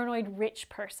a paranoid rich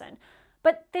person.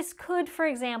 But this could, for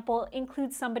example,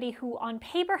 include somebody who on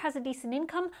paper has a decent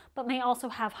income, but may also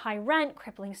have high rent,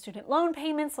 crippling student loan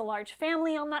payments, a large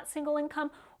family on that single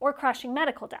income, or crushing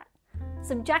medical debt.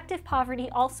 Subjective poverty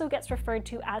also gets referred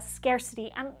to as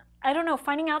scarcity, and I don't know,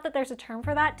 finding out that there's a term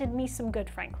for that did me some good,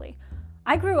 frankly.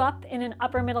 I grew up in an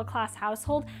upper middle class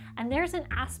household, and there's an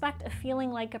aspect of feeling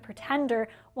like a pretender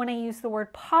when I use the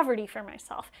word poverty for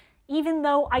myself, even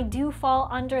though I do fall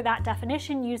under that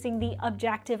definition using the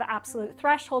objective absolute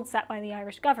threshold set by the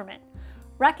Irish government.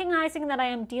 Recognizing that I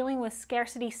am dealing with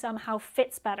scarcity somehow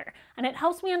fits better, and it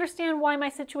helps me understand why my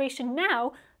situation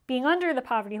now, being under the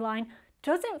poverty line,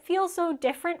 doesn't feel so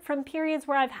different from periods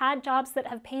where I've had jobs that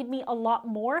have paid me a lot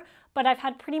more, but I've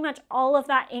had pretty much all of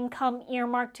that income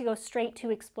earmarked to go straight to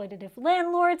exploitative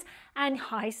landlords and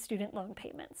high student loan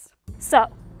payments. So,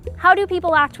 how do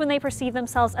people act when they perceive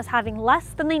themselves as having less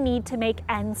than they need to make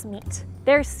ends meet?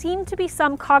 There seem to be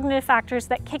some cognitive factors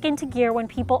that kick into gear when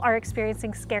people are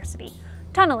experiencing scarcity.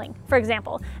 Tunneling, for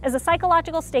example, is a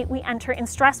psychological state we enter in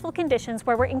stressful conditions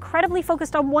where we're incredibly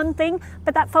focused on one thing,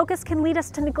 but that focus can lead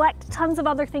us to neglect tons of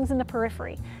other things in the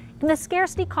periphery. In the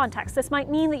scarcity context, this might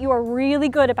mean that you are really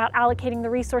good about allocating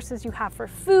the resources you have for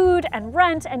food and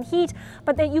rent and heat,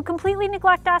 but that you completely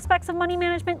neglect aspects of money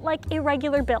management like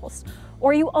irregular bills.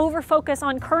 Or you over-focus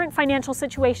on current financial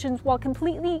situations while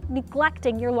completely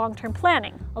neglecting your long-term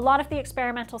planning. A lot of the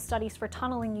experimental studies for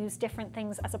tunneling use different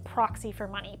things as a proxy for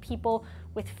money. People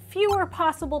with fewer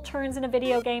possible turns in a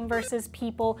video game versus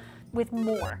people with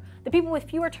more. The people with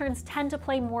fewer turns tend to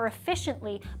play more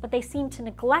efficiently, but they seem to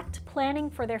neglect planning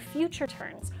for their future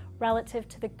turns, relative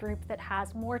to the group that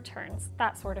has more turns,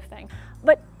 that sort of thing.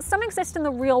 But some exist in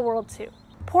the real world too.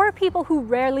 Poor people who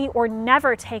rarely or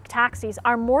never take taxis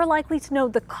are more likely to know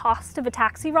the cost of a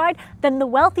taxi ride than the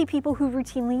wealthy people who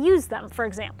routinely use them, for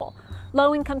example.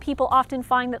 Low-income people often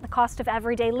find that the cost of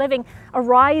everyday living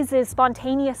arises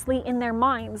spontaneously in their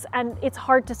minds, and it's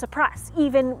hard to suppress,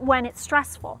 even when it's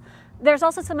stressful. There's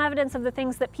also some evidence of the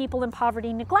things that people in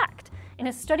poverty neglect. In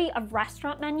a study of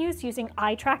restaurant menus using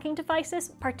eye tracking devices,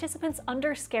 participants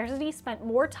under scarcity spent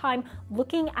more time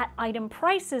looking at item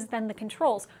prices than the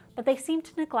controls, but they seemed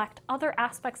to neglect other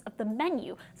aspects of the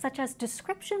menu, such as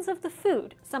descriptions of the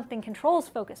food, something controls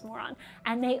focus more on,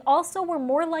 and they also were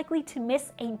more likely to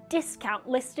miss a discount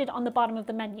listed on the bottom of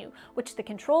the menu, which the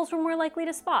controls were more likely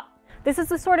to spot. This is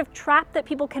the sort of trap that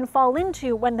people can fall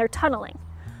into when they're tunneling.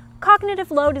 Cognitive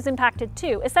load is impacted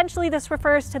too. Essentially, this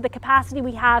refers to the capacity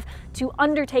we have to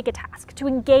undertake a task, to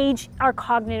engage our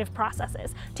cognitive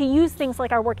processes, to use things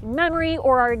like our working memory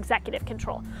or our executive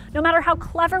control. No matter how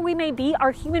clever we may be, our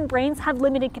human brains have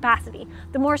limited capacity.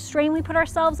 The more strain we put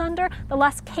ourselves under, the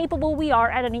less capable we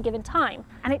are at any given time.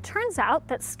 And it turns out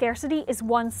that scarcity is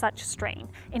one such strain,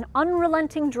 an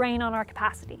unrelenting drain on our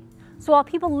capacity. So while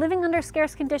people living under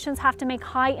scarce conditions have to make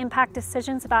high-impact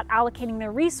decisions about allocating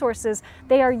their resources,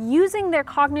 they are using their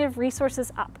cognitive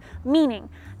resources up, meaning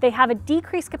they have a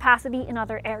decreased capacity in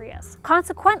other areas.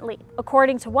 Consequently,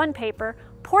 according to one paper,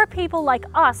 poor people like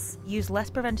us use less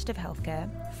preventative healthcare,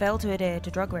 fail to adhere to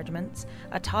drug regimens,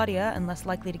 are tardier and less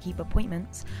likely to keep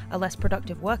appointments, are less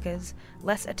productive workers,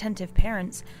 less attentive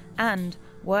parents, and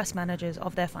worse managers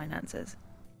of their finances.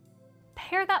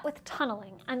 Pair that with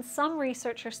tunneling, and some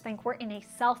researchers think we're in a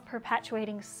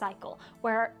self-perpetuating cycle,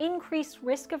 where our increased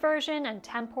risk aversion and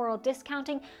temporal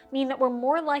discounting mean that we're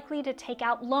more likely to take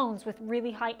out loans with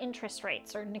really high interest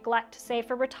rates, or neglect to save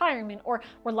for retirement, or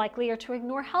we're likelier to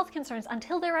ignore health concerns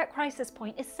until they're at crisis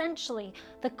point. Essentially,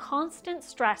 the constant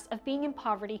stress of being in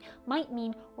poverty might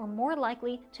mean we're more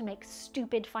likely to make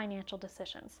stupid financial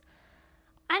decisions.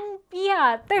 And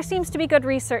yeah, there seems to be good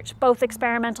research, both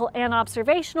experimental and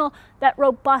observational, that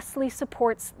robustly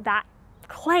supports that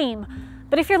claim.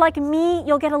 But if you're like me,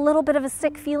 you'll get a little bit of a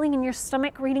sick feeling in your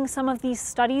stomach reading some of these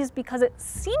studies, because it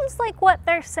seems like what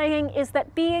they're saying is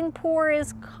that being poor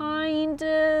is kind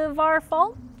of our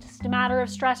fault. Just a matter of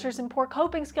stressors and poor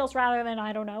coping skills rather than,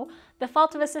 I don't know, the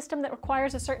fault of a system that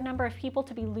requires a certain number of people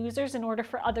to be losers in order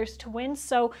for others to win.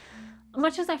 So,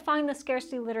 much as I find the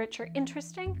scarcity literature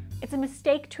interesting, it's a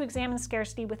mistake to examine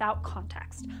scarcity without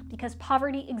context, because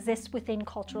poverty exists within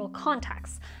cultural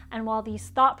contexts. And while these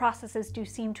thought processes do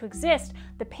seem to exist,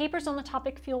 the papers on the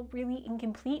topic feel really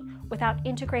incomplete without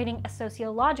integrating a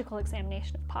sociological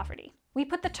examination of poverty. We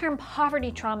put the term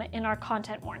poverty trauma in our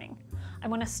content warning. I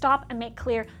want to stop and make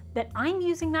clear that I'm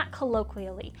using that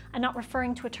colloquially and not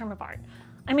referring to a term of art.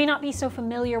 I may not be so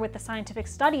familiar with the scientific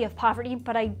study of poverty,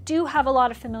 but I do have a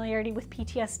lot of familiarity with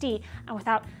PTSD, and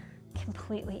without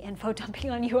completely info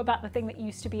dumping on you about the thing that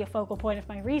used to be a focal point of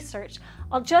my research,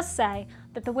 I'll just say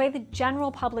that the way the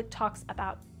general public talks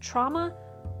about trauma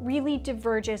really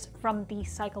diverges from the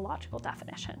psychological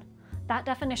definition. That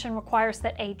definition requires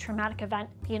that a traumatic event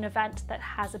be an event that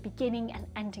has a beginning and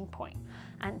ending point,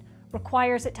 and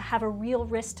requires it to have a real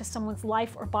risk to someone's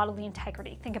life or bodily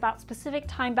integrity. Think about specific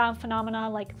time-bound phenomena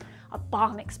like a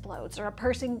bomb explodes, or a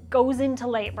person goes into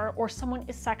labor, or someone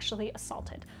is sexually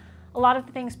assaulted. A lot of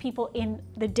the things people in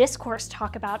the discourse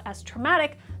talk about as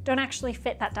traumatic don't actually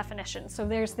fit that definition. So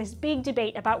there's this big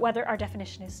debate about whether our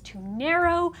definition is too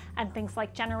narrow, and things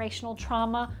like generational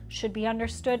trauma should be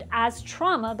understood as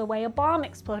trauma the way a bomb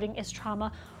exploding is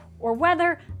trauma, or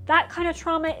whether that kind of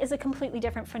trauma is a completely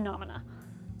different phenomena.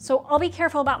 So I'll be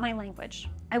careful about my language.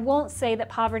 I won't say that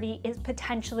poverty is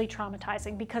potentially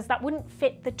traumatizing, because that wouldn't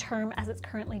fit the term as it's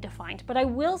currently defined. But I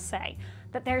will say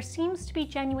that there seems to be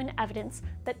genuine evidence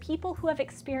that people who have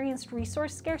experienced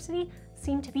resource scarcity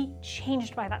seem to be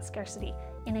changed by that scarcity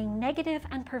in a negative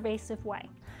and pervasive way.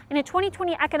 In a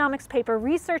 2020 economics paper,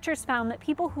 researchers found that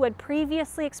people who had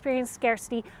previously experienced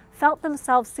scarcity felt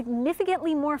themselves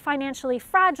significantly more financially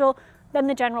fragile than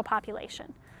the general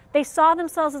population. They saw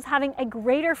themselves as having a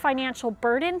greater financial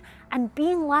burden and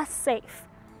being less safe,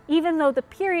 even though the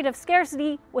period of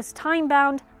scarcity was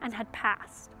time-bound and had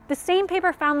passed. The same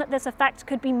paper found that this effect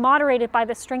could be moderated by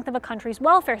the strength of a country's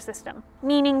welfare system,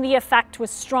 meaning the effect was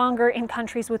stronger in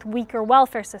countries with weaker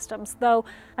welfare systems, though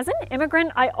as an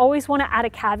immigrant, I always want to add a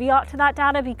caveat to that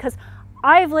data, because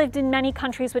I've lived in many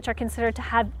countries which are considered to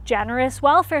have generous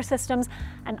welfare systems,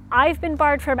 and I've been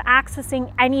barred from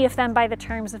accessing any of them by the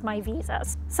terms of my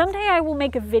visas. Someday I will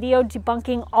make a video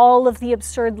debunking all of the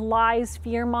absurd lies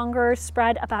fearmongers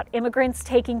spread about immigrants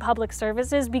taking public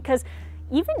services, because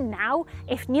even now,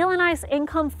 if Neil and I's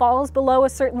income falls below a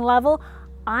certain level,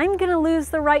 I'm gonna lose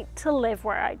the right to live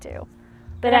where I do.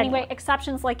 But anyway,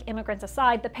 exceptions like immigrants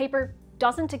aside, the paper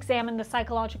doesn't examine the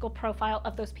psychological profile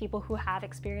of those people who have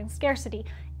experienced scarcity.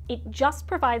 It just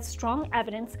provides strong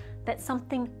evidence that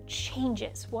something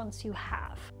changes once you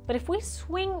have. But if we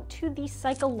swing to the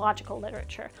psychological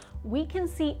literature, we can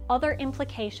see other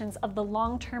implications of the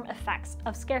long-term effects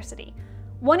of scarcity.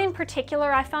 One in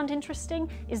particular I found interesting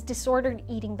is disordered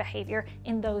eating behavior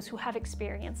in those who have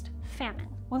experienced famine.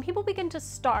 When people begin to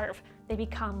starve, they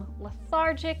become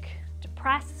lethargic,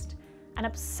 depressed, and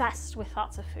obsessed with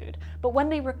thoughts of food. But when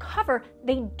they recover,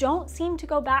 they don't seem to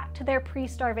go back to their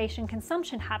pre-starvation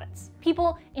consumption habits.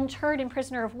 People interred in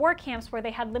prisoner of war camps where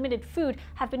they had limited food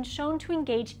have been shown to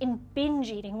engage in binge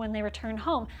eating when they return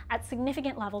home at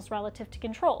significant levels relative to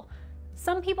control.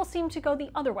 Some people seem to go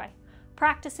the other way,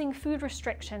 practicing food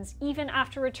restrictions even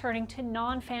after returning to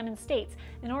non-famine states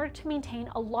in order to maintain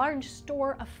a large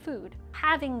store of food,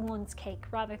 having one's cake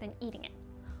rather than eating it.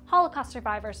 Holocaust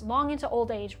survivors long into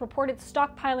old age reported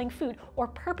stockpiling food or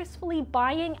purposefully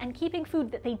buying and keeping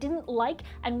food that they didn't like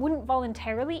and wouldn't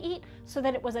voluntarily eat so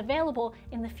that it was available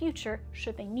in the future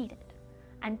should they need it.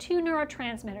 And two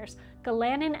neurotransmitters,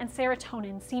 galanin and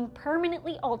serotonin, seem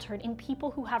permanently altered in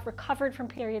people who have recovered from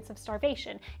periods of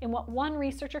starvation in what one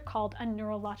researcher called a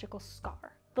neurological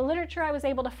scar. The literature I was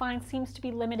able to find seems to be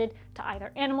limited to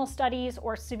either animal studies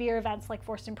or severe events like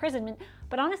forced imprisonment,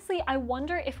 but honestly, I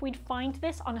wonder if we'd find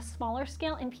this on a smaller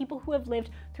scale in people who have lived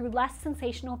through less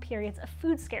sensational periods of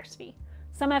food scarcity.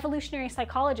 Some evolutionary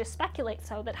psychologists speculate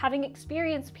that having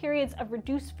experienced periods of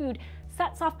reduced food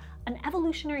sets off an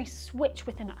evolutionary switch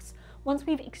within us. Once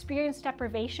we've experienced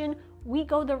deprivation, we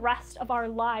go the rest of our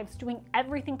lives doing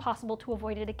everything possible to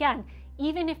avoid it again,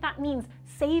 even if that means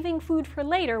saving food for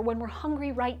later when we're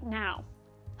hungry right now.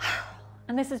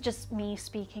 And this is just me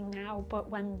speaking now, but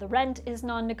when the rent is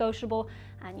non-negotiable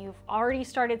and you've already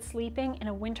started sleeping in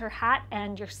a winter hat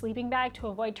and your sleeping bag to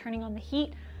avoid turning on the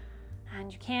heat,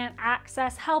 and you can't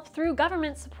access help through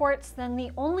government supports, then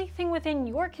the only thing within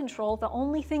your control, the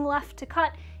only thing left to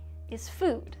cut, is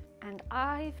food. And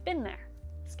I've been there,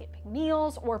 skipping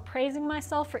meals or praising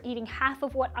myself for eating half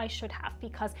of what I should have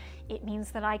because it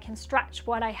means that I can stretch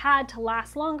what I had to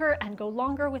last longer and go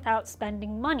longer without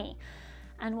spending money.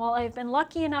 And while I've been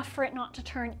lucky enough for it not to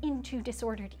turn into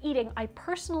disordered eating, I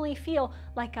personally feel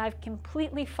like I've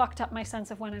completely fucked up my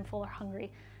sense of when I'm full or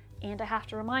hungry. And I have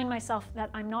to remind myself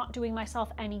that I'm not doing myself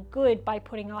any good by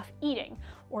putting off eating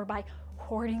or by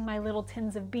hoarding my little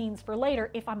tins of beans for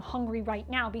later if I'm hungry right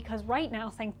now, because right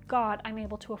now, thank God, I'm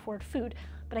able to afford food,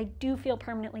 but I do feel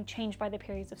permanently changed by the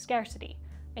periods of scarcity,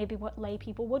 maybe what lay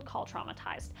people would call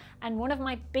traumatized. And one of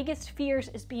my biggest fears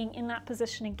is being in that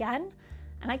position again,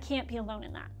 and I can't be alone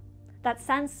in that. That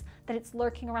sense that it's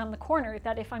lurking around the corner,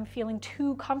 that if I'm feeling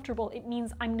too comfortable, it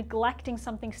means I'm neglecting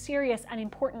something serious and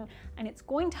important, and it's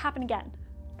going to happen again,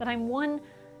 that I'm one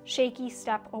shaky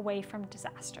step away from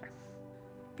disaster.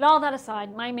 But all that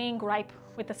aside, my main gripe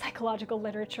with the psychological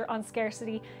literature on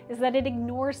scarcity is that it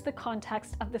ignores the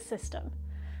context of the system.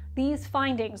 These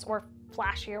findings, or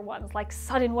flashier ones like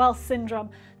sudden wealth syndrome,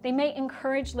 they may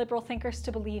encourage liberal thinkers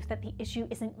to believe that the issue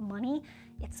isn't money,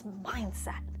 it's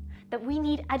mindset. That we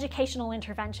need educational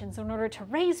interventions in order to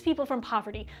raise people from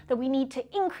poverty, that we need to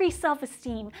increase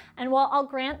self-esteem. And while I'll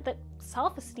grant that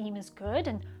self-esteem is good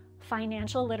and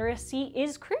financial literacy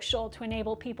is crucial to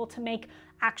enable people to make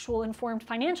actual informed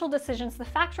financial decisions, the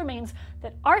fact remains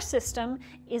that our system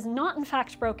is not in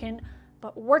fact broken,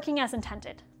 but working as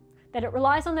intended. That it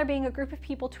relies on there being a group of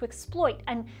people to exploit,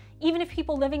 and even if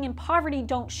people living in poverty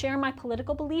don't share my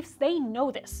political beliefs, they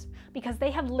know this, because they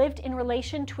have lived in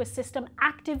relation to a system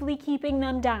actively keeping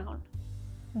them down.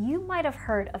 You might have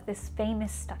heard of this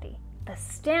famous study, the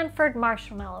Stanford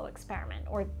Marshmallow Experiment,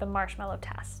 or the Marshmallow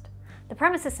Test. The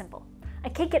premise is simple. A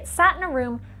kid gets sat in a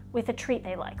room with a treat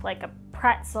they like a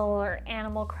pretzel or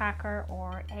animal cracker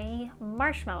or a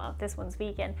marshmallow, this one's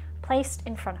vegan, placed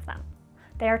in front of them.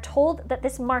 They are told that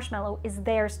this marshmallow is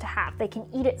theirs to have. They can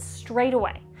eat it straight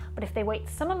away. But if they wait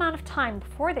some amount of time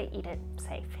before they eat it,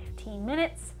 say 15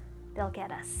 minutes, they'll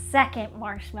get a second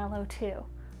marshmallow too.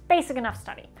 Basic enough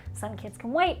study. Some kids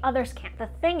can wait, others can't. The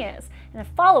thing is, in the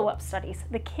follow-up studies,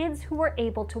 the kids who were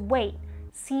able to wait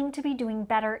seem to be doing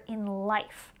better in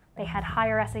life. They had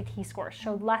higher SAT scores,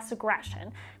 showed less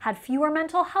aggression, had fewer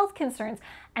mental health concerns,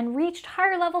 and reached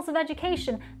higher levels of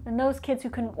education than those kids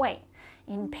who couldn't wait.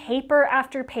 In paper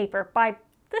after paper, by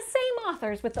the same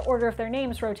authors with the order of their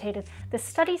names rotated, the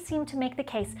study seemed to make the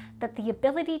case that the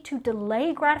ability to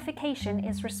delay gratification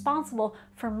is responsible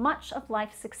for much of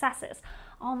life's successes,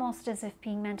 almost as if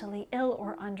being mentally ill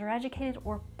or undereducated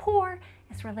or poor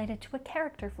is related to a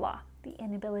character flaw, the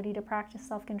inability to practice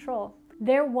self-control.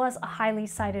 There was a highly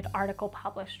cited article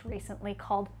published recently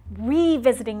called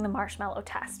Revisiting the Marshmallow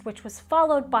Test, which was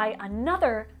followed by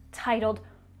another titled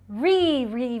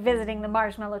Revisiting the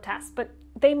Marshmallow Test, but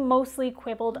they mostly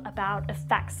quibbled about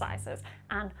effect sizes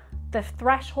and the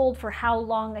threshold for how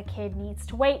long a kid needs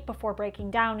to wait before breaking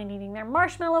down and eating their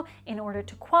marshmallow in order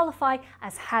to qualify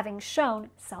as having shown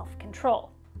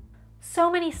self-control. So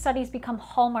many studies become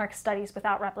hallmark studies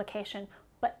without replication,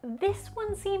 but this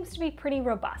one seems to be pretty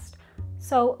robust.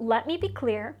 So let me be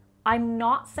clear, I'm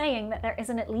not saying that there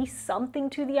isn't at least something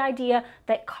to the idea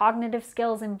that cognitive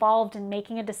skills involved in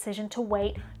making a decision to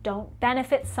wait don't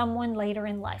benefit someone later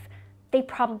in life. They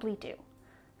probably do.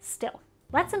 Still,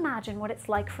 let's imagine what it's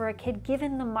like for a kid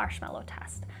given the marshmallow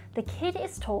test. The kid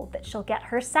is told that she'll get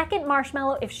her second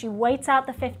marshmallow if she waits out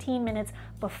the 15 minutes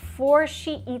before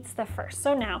she eats the first.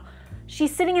 So now,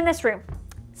 she's sitting in this room,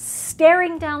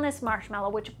 staring down this marshmallow,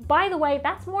 which, by the way,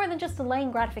 that's more than just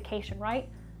delaying gratification, right?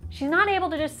 She's not able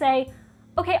to just say,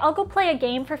 okay, I'll go play a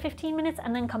game for 15 minutes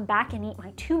and then come back and eat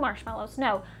my 2 marshmallows.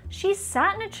 No, she's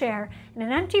sat in a chair in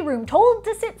an empty room, told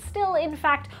to sit still, in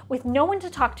fact, with no one to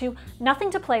talk to,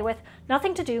 nothing to play with,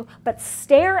 nothing to do, but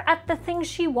stare at the things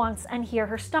she wants and hear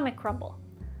her stomach grumble.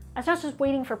 That's not just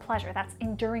waiting for pleasure, that's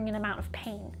enduring an amount of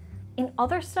pain. In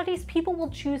other studies, people will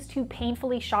choose to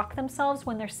painfully shock themselves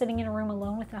when they're sitting in a room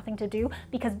alone with nothing to do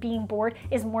because being bored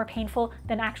is more painful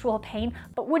than actual pain.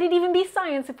 But would it even be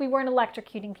science if we weren't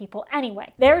electrocuting people?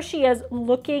 Anyway, there she is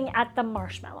looking at the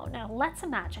marshmallow. Now let's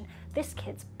imagine this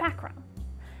kid's background.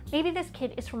 Maybe this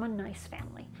kid is from a nice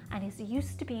family and is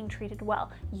used to being treated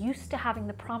well, used to having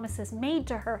the promises made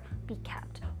to her be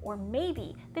kept. Or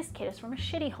maybe this kid is from a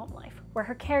shitty home life where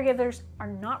her caregivers are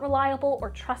not reliable or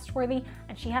trustworthy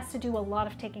and she has to do a lot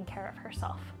of taking care of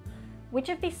herself. Which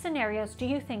of these scenarios do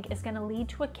you think is going to lead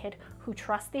to a kid who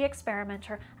trusts the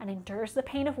experimenter and endures the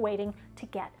pain of waiting to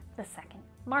get the second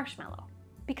marshmallow?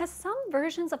 Because some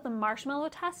versions of the marshmallow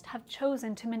test have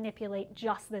chosen to manipulate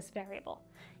just this variable.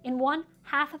 In one,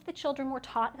 half of the children were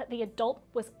taught that the adult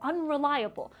was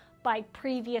unreliable by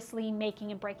previously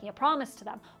making and breaking a promise to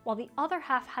them, while the other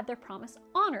half had their promise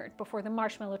honored before the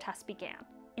marshmallow test began.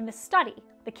 In the study,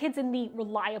 the kids in the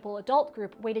reliable adult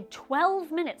group waited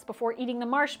 12 minutes before eating the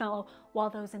marshmallow,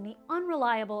 while those in the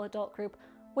unreliable adult group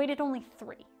waited only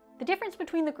 3. The difference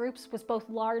between the groups was both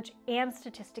large and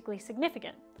statistically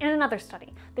significant. In another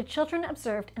study, the children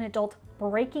observed an adult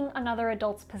breaking another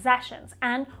adult's possessions,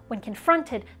 and when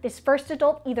confronted, this first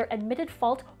adult either admitted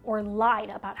fault or lied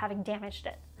about having damaged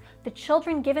it. The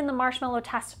children given the marshmallow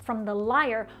test from the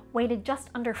liar waited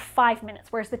just under 5 minutes,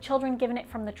 whereas the children given it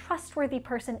from the trustworthy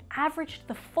person averaged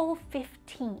the full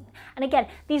 15. And again,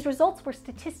 these results were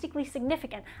statistically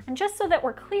significant. And just so that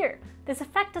we're clear, this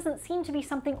effect doesn't seem to be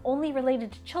something only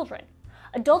related to children.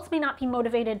 Adults may not be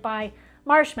motivated by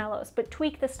marshmallows, but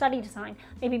tweak the study design,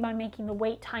 maybe by making the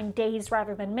wait time days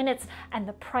rather than minutes, and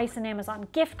the price an Amazon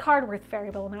gift card worth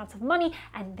variable amounts of money,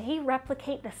 and they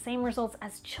replicate the same results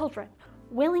as children.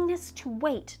 Willingness to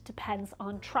wait depends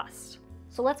on trust.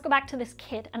 So let's go back to this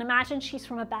kid and imagine she's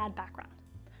from a bad background.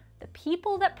 The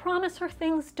people that promise her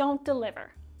things don't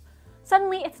deliver.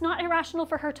 Suddenly, it's not irrational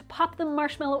for her to pop the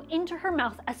marshmallow into her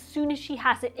mouth as soon as she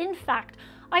has it. In fact,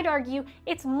 I'd argue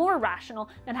it's more rational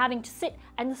than having to sit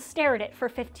and stare at it for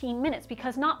 15 minutes,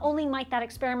 because not only might that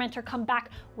experimenter come back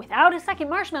without a second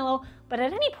marshmallow, but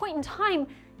at any point in time,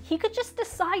 he could just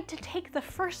decide to take the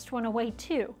first one away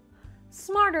too.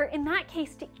 Smarter in that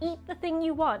case to eat the thing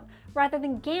you want rather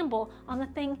than gamble on the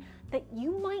thing that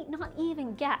you might not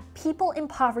even get. People in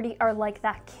poverty are like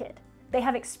that kid. They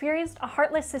have experienced a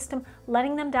heartless system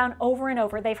letting them down over and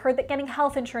over. They've heard that getting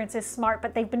health insurance is smart,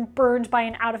 but they've been burned by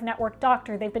an out-of-network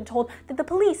doctor. They've been told that the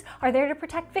police are there to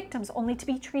protect victims, only to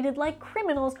be treated like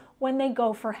criminals when they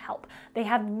go for help. They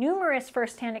have numerous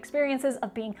first-hand experiences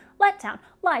of being let down,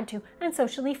 lied to, and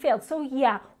socially failed. So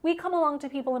yeah, we come along to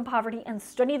people in poverty and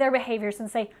study their behaviors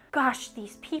and say, gosh,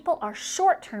 these people are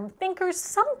short-term thinkers.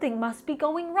 Something must be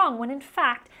going wrong, when in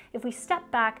fact, if we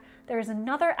step back, there is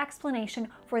another explanation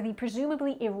for the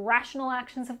presumably irrational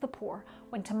actions of the poor.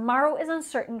 When tomorrow is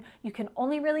uncertain, you can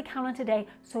only really count on today,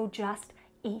 so just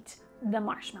eat the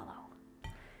marshmallow.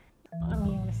 I'm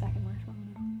eating the second marshmallow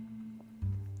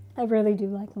now. I really do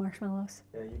like marshmallows.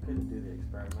 Yeah, you couldn't do the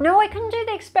experiment. No, I couldn't do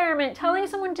the experiment. Telling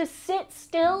someone to sit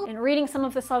still and reading some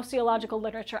of the sociological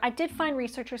literature, I did find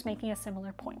researchers making a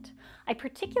similar point. I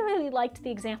particularly liked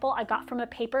the example I got from a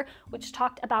paper which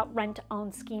talked about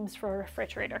rent-to-own schemes for a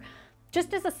refrigerator.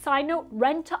 Just as a side note,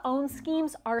 rent-to-own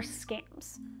schemes are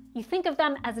scams. You think of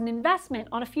them as an investment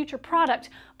on a future product,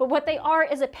 but what they are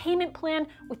is a payment plan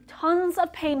with tons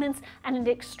of payments and an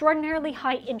extraordinarily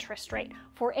high interest rate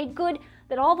for a good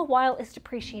that all the while is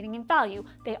depreciating in value.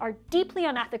 They are deeply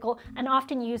unethical and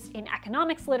often used in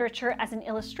economics literature as an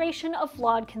illustration of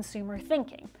flawed consumer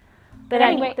thinking. But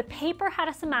anyway, the paper had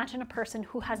us imagine a person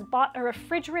who has bought a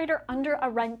refrigerator under a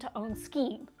rent-to-own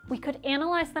scheme. We could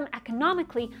analyze them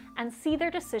economically and see their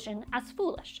decision as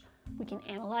foolish. We can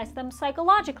analyze them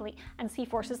psychologically and see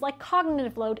forces like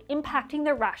cognitive load impacting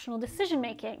their rational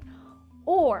decision-making.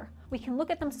 Or we can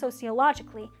look at them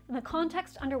sociologically in the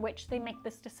context under which they make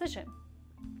this decision.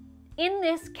 In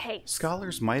this case,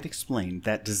 scholars might explain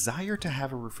that desire to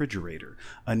have a refrigerator,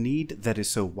 a need that is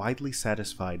so widely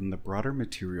satisfied in the broader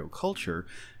material culture,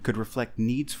 could reflect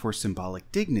needs for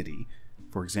symbolic dignity,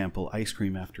 for example, ice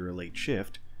cream after a late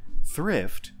shift,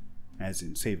 thrift, as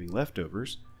in saving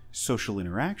leftovers, social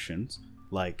interactions,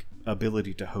 like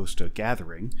ability to host a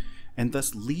gathering, and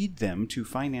thus lead them to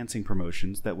financing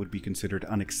promotions that would be considered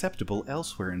unacceptable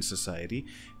elsewhere in society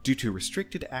due to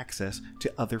restricted access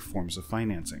to other forms of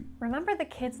financing. Remember the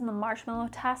kids in the marshmallow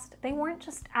test? They weren't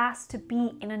just asked to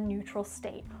be in a neutral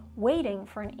state. Waiting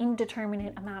for an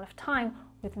indeterminate amount of time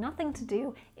with nothing to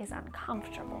do is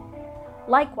uncomfortable.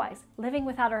 Likewise, living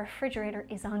without a refrigerator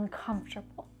is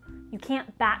uncomfortable. You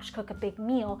can't batch cook a big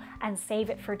meal and save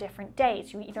it for different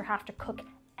days. You either have to cook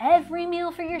every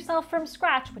meal for yourself from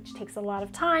scratch, which takes a lot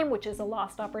of time, which is a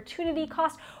lost opportunity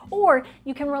cost, or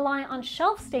you can rely on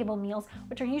shelf-stable meals,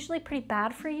 which are usually pretty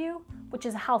bad for you, which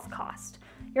is a health cost.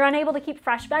 You're unable to keep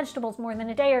fresh vegetables more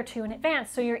than a day or two in advance,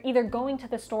 so you're either going to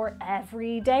the store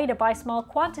every day to buy small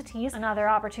quantities, another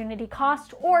opportunity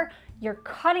cost, or you're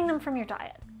cutting them from your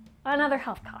diet, another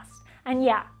health cost. And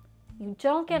yeah, you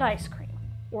don't get ice cream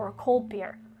or a cold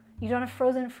beer. You don't have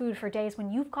frozen food for days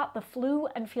when you've got the flu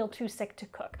and feel too sick to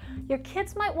cook. Your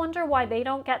kids might wonder why they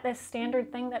don't get this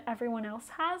standard thing that everyone else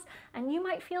has, and you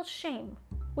might feel shame,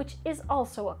 which is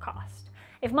also a cost.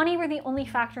 If money were the only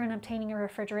factor in obtaining a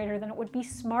refrigerator, then it would be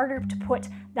smarter to put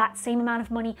that same amount of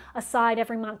money aside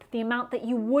every month, the amount that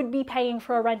you would be paying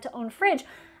for a rent-to-own fridge,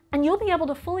 and you'll be able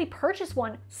to fully purchase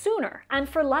one sooner and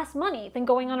for less money than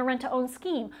going on a rent-to-own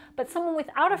scheme. But someone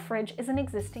without a fridge isn't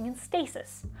existing in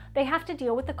stasis. They have to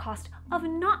deal with the cost of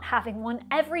not having one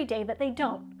every day that they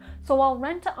don't. So while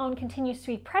rent-to-own continues to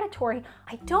be predatory,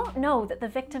 I don't know that the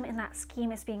victim in that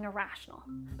scheme is being irrational.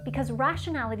 Because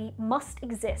rationality must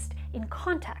exist in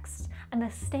context, and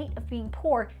the state of being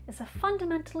poor is a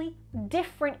fundamentally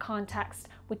different context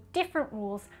with different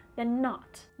rules than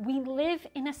not. We live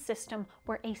in a system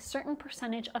where a certain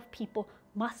percentage of people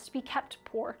must be kept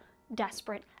poor,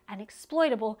 desperate, and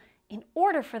exploitable in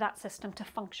order for that system to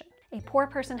function. A poor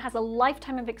person has a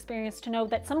lifetime of experience to know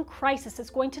that some crisis is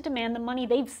going to demand the money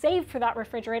they've saved for that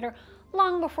refrigerator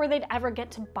long before they'd ever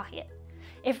get to buy it.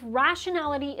 If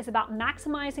rationality is about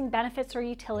maximizing benefits or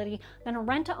utility, then a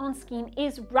rent-to-own scheme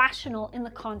is rational in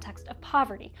the context of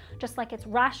poverty, just like it's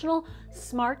rational,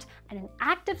 smart, and an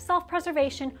act of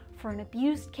self-preservation for an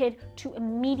abused kid to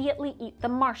immediately eat the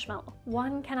marshmallow.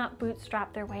 One cannot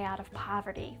bootstrap their way out of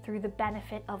poverty through the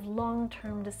benefit of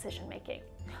long-term decision-making.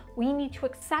 We need to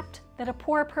accept that a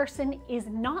poor person is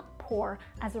not poor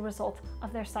as a result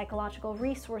of their psychological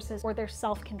resources or their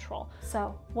self-control.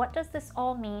 So, what does this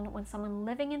all mean when someone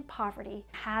living in poverty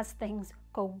has things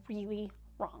go really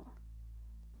wrong?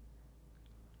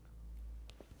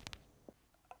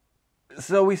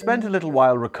 So we spent a little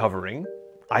while recovering.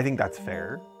 I think that's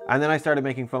fair. And then I started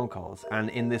making phone calls, and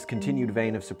in this continued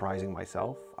vein of surprising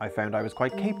myself, I found I was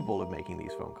quite capable of making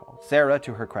these phone calls. Sarah,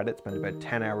 to her credit, spent about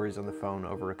 10 hours on the phone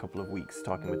over a couple of weeks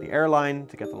talking with the airline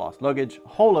to get the lost luggage, a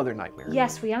whole other nightmare.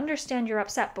 Yes, we understand you're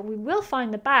upset, but we will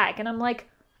find the bag. And I'm like,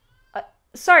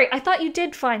 sorry, I thought you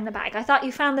did find the bag. I thought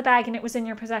you found the bag and it was in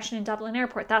your possession in Dublin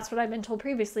Airport. That's what I've been told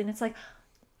previously. And it's like,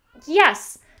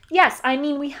 yes, I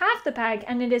mean, we have the bag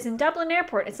and it is in Dublin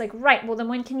Airport. It's like, right, well then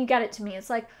when can you get it to me? It's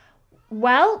like,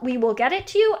 well, we will get it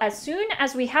to you as soon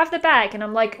as we have the bag. And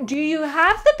I'm like, do you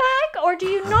have the bag or do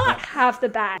you not have the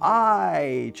bag?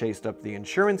 I chased up the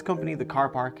insurance company, the car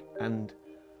park, and,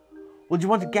 well, do you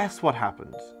want to guess what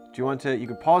happened? You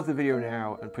can pause the video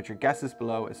now and put your guesses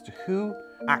below as to who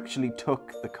actually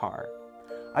took the car.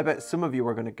 I bet some of you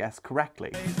are going to guess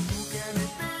correctly.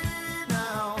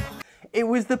 It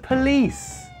was the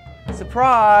police.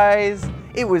 Surprise!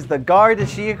 It was the Garda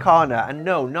Síochána, and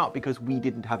no, not because we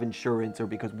didn't have insurance or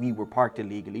because we were parked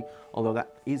illegally, although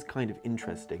that is kind of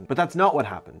interesting. But that's not what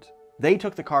happened. They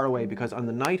took the car away because on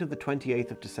the night of the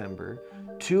 28th of December,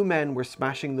 2 men were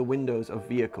smashing the windows of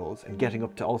vehicles and getting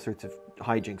up to all sorts of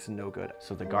hijinks and no good.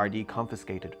 So the Gardaí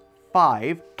confiscated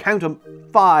 5, count them,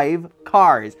 5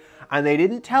 cars. And they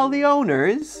didn't tell the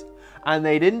owners, and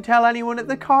they didn't tell anyone at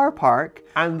the car park,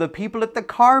 and the people at the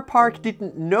car park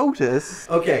didn't notice.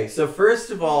 Okay, so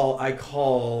first of all, I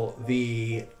call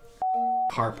the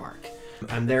car park,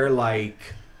 and they're like,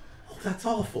 oh, that's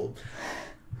awful.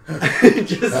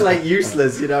 Just like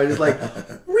useless, you know, just like,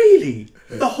 really?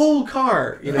 The whole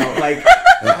car, you know, like,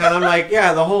 and I'm like,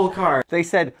 yeah, the whole car. They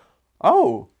said,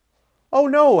 oh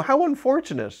no, how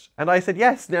unfortunate. And I said,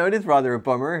 yes, no, it is rather a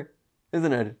bummer,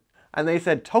 isn't it? And they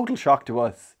said, total shock to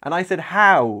us. And I said,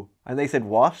 how? And they said,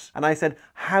 what? And I said,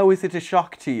 how is it a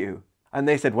shock to you? And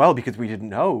they said, well, because we didn't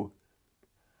know.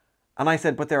 And I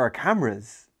said, but there are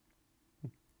cameras.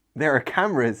 There are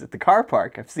cameras at the car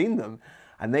park. I've seen them.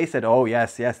 And they said, oh,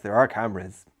 yes, there are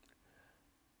cameras.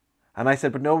 And I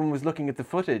said, but no one was looking at the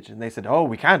footage. And they said, oh,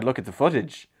 we can't look at the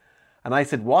footage. And I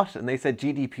said, what? And they said,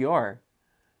 GDPR.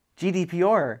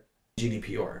 GDPR.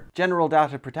 GDPR. General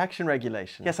Data Protection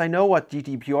Regulation. Yes, I know what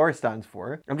GDPR stands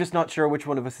for. I'm just not sure which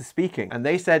one of us is speaking. And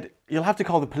they said, you'll have to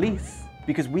call the police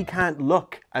because we can't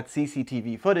look at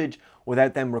CCTV footage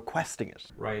without them requesting it.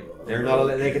 Right. They're not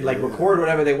allowed, they can like record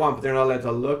whatever they want, but they're not allowed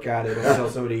to look at it until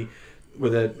somebody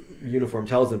with a uniform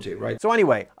tells them to, right? So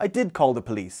anyway, I did call the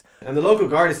police. And the local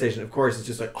Garda station, of course, is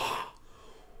just like, oh,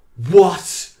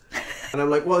 what? And I'm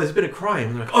like, well, there's been a crime.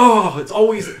 And they're like, oh, it's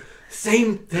always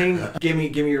same thing. Give me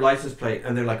your license plate.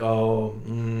 And they're like, oh,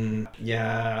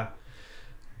 yeah.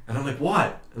 And I'm like,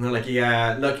 what? And they're like,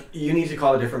 yeah, look, you need to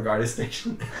call a different Garda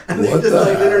station. And they're just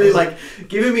like literally like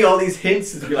giving me all these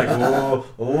hints to be like,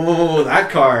 oh, that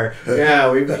car.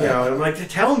 Yeah, you know, and I'm like,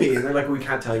 tell me. And they're like, we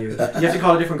can't tell you. You have to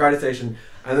call a different Garda station.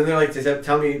 And then they're like, they said,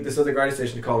 tell me this other Garda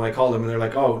station to call. And I call them and they're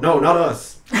like, oh, no, not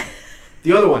us.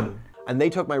 The other one. And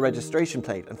they took my registration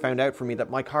plate and found out for me that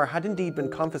my car had indeed been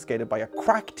confiscated by a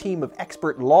crack team of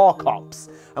expert law cops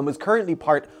and was currently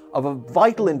part of a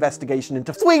vital investigation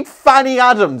into Sweet Fanny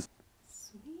Adams.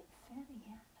 Sweet Fanny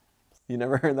Adams. You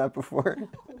never heard that before?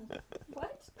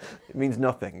 What? It means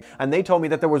nothing. And they told me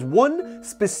that there was one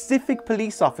specific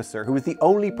police officer who was the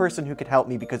only person who could help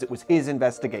me because it was his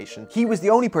investigation. He was the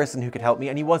only person who could help me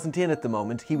and he wasn't in at the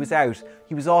moment. He was out.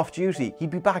 He was off duty. He'd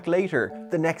be back later,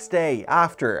 the next day,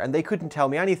 after, and they couldn't tell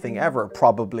me anything ever,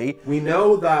 probably. We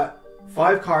know that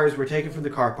 5 cars were taken from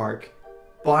the car park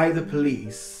by the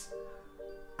police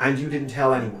and you didn't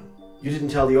tell anyone. You didn't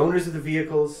tell the owners of the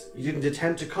vehicles. You didn't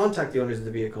attempt to contact the owners of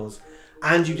the vehicles.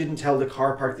 And you didn't tell the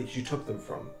car park that you took them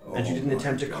from. And you didn't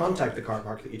attempt to contact the car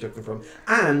park that you took them from.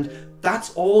 And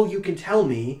that's all you can tell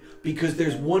me because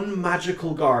there's one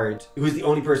magical guard who is the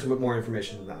only person with more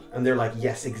information than that. And they're like,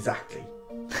 yes, exactly.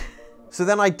 So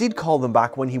then I did call them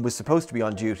back when he was supposed to be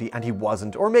on duty and he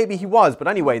wasn't. Or maybe he was, but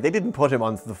anyway, they didn't put him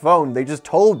onto the phone. They just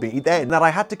told me then that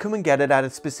I had to come and get it at a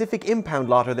specific impound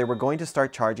lot or they were going to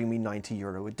start charging me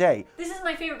 €90 a day. This is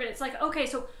my favorite bit. It's like, okay,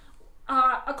 so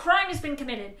a crime has been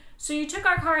committed. So you took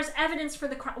our car as evidence for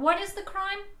the crime. What is the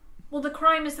crime? Well, the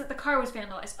crime is that the car was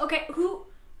vandalized. Okay, who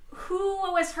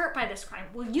was hurt by this crime?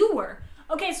 Well, you were.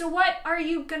 Okay, so what are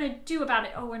you gonna do about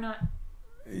it? Oh, we're not.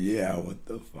 Yeah, what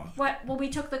the fuck? What? Well, we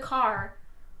took the car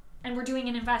and we're doing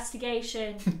an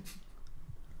investigation.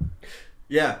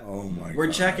 Yeah. Oh my God.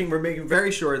 We're checking, we're making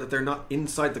very sure that they're not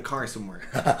inside the car somewhere.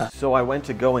 So I went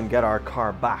to go and get our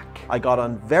car back. I got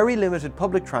on very limited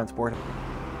public transport.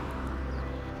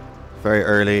 Very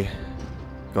early,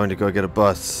 going to go get a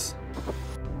bus.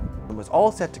 I was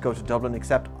all set to go to Dublin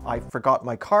except I forgot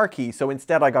my car key, so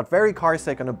instead I got very car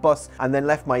sick on a bus and then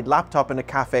left my laptop in a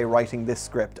cafe writing this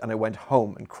script and I went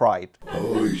home and cried.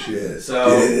 Holy shit.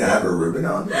 So, did it have a ribbon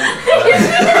on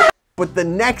there? But the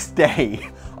next day,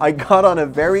 I got on a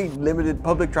very limited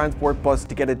public transport bus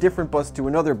to get a different bus to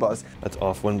another bus. That's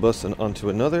off one bus and onto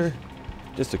another.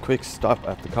 Just a quick stop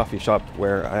at the coffee shop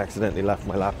where I accidentally left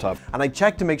my laptop. And I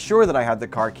checked to make sure that I had the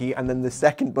car key and then the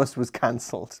second bus was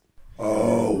cancelled.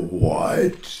 Oh,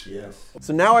 what? Yes.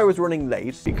 So now I was running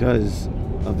late because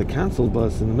of the cancelled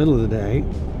bus in the middle of the day.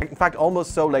 In fact,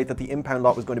 almost so late that the impound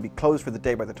lot was going to be closed for the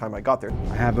day by the time I got there.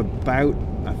 I have about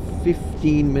a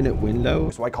 15-minute window.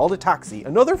 So I called a taxi,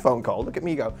 another phone call, look at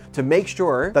me go, to make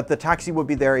sure that the taxi would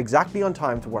be there exactly on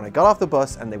time to when I got off the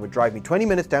bus and they would drive me 20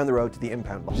 minutes down the road to the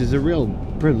impound lot. Which is a real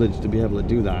privilege to be able to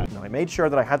do that. And I made sure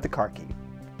that I had the car key.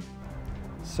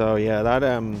 So yeah, that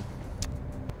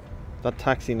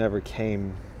taxi never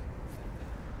came.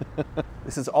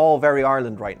 This is all very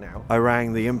Ireland right now. I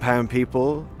rang the impound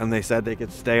people and they said they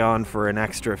could stay on for an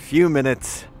extra few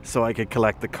minutes so I could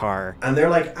collect the car. And they're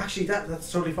like, actually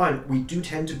that's totally fine. We do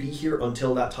tend to be here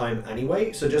until that time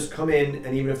anyway, so just come in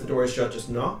and even if the door is shut, just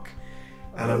knock.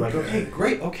 And I'm like, okay,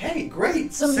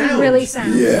 great. Something really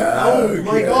sounds. Yeah. Oh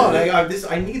my god,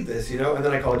 I need this, you know. And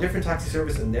then I call a different taxi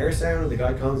service, and they're sound, and the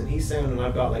guy comes and he's sound, and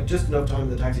I've got like just enough time in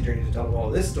the taxi journey to tell him all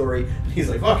of this story. And he's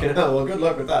like, fucking hell, well, good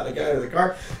luck with that. I get out of the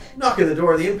car, knock on the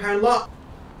door of the impound lot.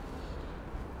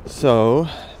 So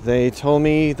they told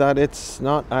me that it's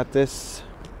not at this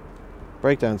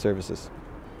breakdown services.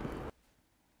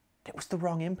 It was the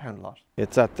wrong impound lot.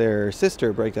 It's at their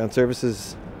sister breakdown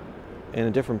services in a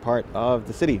different part of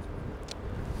the city.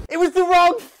 It was the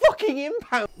wrong fucking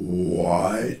impound!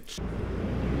 What?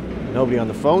 Nobody on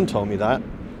the phone told me that.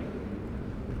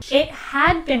 It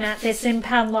had been at this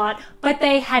impound lot, but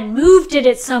they had moved it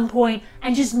at some point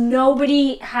and just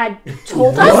nobody had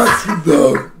told us. What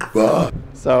the fuck?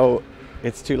 So,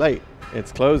 it's too late.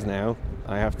 It's closed now.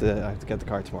 I have to get the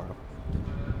car tomorrow.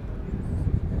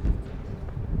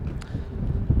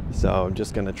 So I'm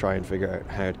just gonna try and figure out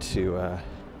how to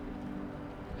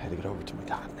get over to my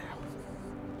dad now.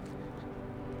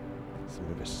 So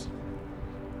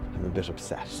I'm a bit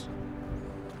upset.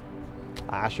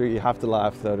 Ah, sure, you have to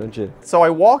laugh though, don't you? So I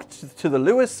walked to the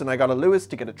Lewis and I got a Lewis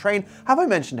to get a train. Have I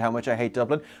mentioned how much I hate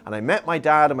Dublin? And I met my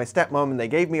dad and my stepmom and they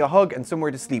gave me a hug and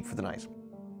somewhere to sleep for the night.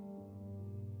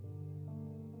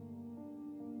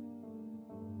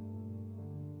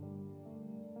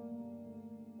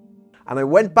 And I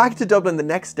went back to Dublin the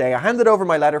next day. I handed over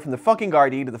my letter from the fucking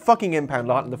Gardaí to the fucking impound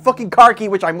lot and the fucking car key,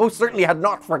 which I most certainly had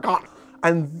not forgotten.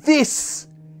 And this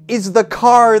is the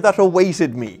car that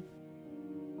awaited me.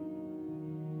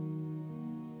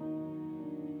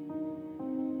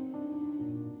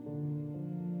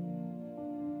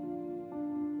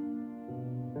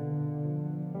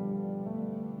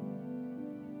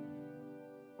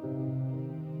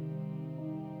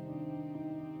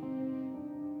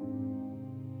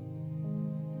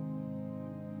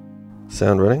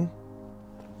 Sound running?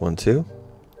 1, 2.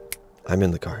 I'm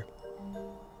in the car.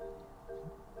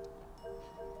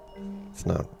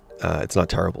 It's not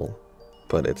terrible,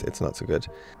 but it's not so good.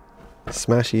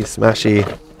 Smashy, smashy.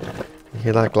 You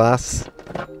hear that glass?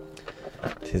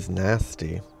 Tis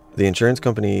nasty. The insurance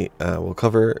company will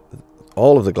cover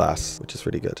all of the glass, which is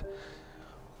really good.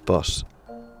 But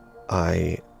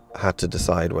I had to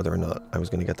decide whether or not I was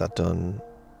going to get that done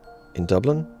in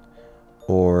Dublin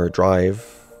or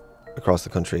drive across the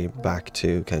country back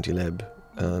to County Lib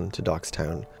and to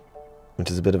Dockstown,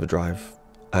 which is a bit of a drive,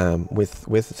 with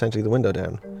essentially the window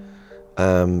down,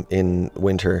 in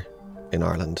winter in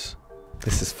Ireland.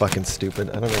 This is fucking stupid.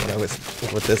 I don't know how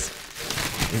it's with this.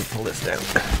 Let me pull this down.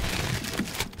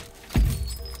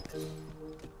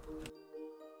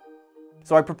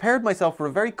 So I prepared myself for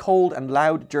a very cold and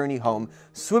loud journey home,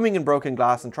 swimming in broken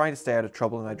glass and trying to stay out of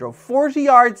trouble, and I drove 40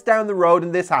 yards down the road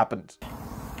and this happened.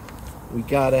 We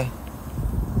got a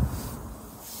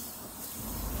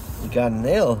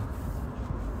nail.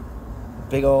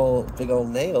 Big old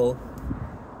nail.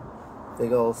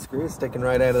 Big old screw sticking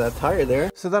right out of that tire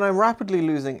there. So then I'm rapidly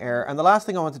losing air, and the last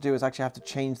thing I want to do is actually have to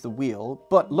change the wheel.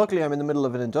 But luckily I'm in the middle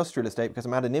of an industrial estate because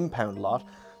I'm at an impound lot.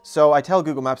 So I tell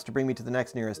Google Maps to bring me to the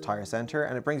next nearest tire centre,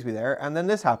 and it brings me there, and then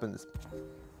this happens.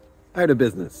 Out of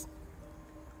business.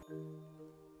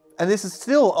 And this is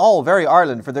still all very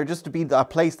Ireland for there just to be a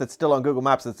place that's still on Google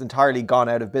Maps that's entirely gone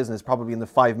out of business, probably in the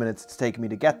 5 minutes it's taken me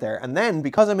to get there. And then,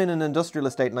 because I'm in an industrial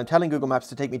estate and I'm telling Google Maps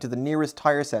to take me to the nearest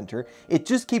tire centre, it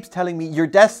just keeps telling me, your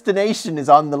destination is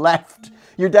on the left.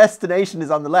 Your destination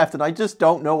is on the left. And I just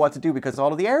don't know what to do because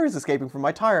all of the air is escaping from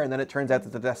my tire. And then it turns out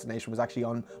that the destination was actually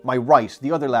on my right,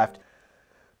 the other left.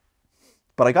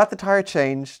 But I got the tire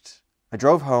changed. I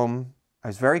drove home. I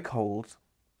was very cold.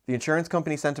 The insurance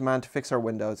company sent a man to fix our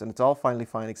windows and it's all finally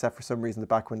fine except for some reason the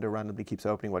back window randomly keeps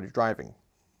opening while you're driving.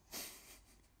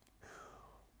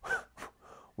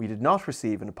 We did not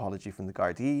receive an apology from the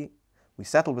Gardaí. We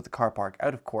settled with the car park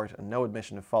out of court and no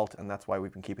admission of fault, and that's why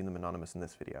we've been keeping them anonymous in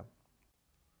this video.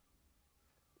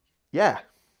 Yeah.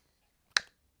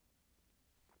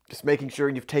 Just making sure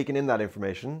you've taken in that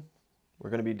information. We're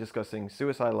going to be discussing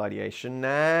suicidal ideation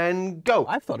and go!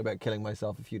 I've thought about killing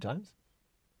myself a few times.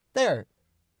 There.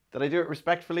 Did I do it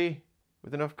respectfully,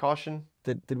 with enough caution?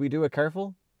 Did we do it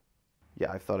careful? Yeah,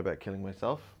 I've thought about killing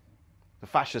myself. The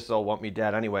fascists all want me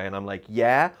dead anyway, and I'm like,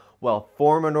 yeah? Well,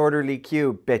 form an orderly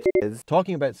queue, bitches.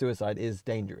 Talking about suicide is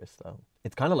dangerous, though.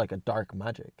 It's kind of like a dark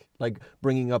magic, like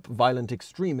bringing up violent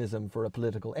extremism for a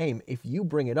political aim. If you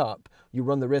bring it up, you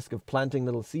run the risk of planting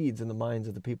little seeds in the minds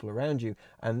of the people around you,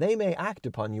 and they may act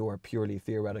upon your purely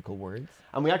theoretical words.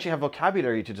 And we actually have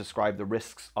vocabulary to describe the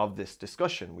risks of this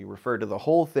discussion. We refer to the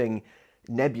whole thing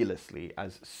nebulously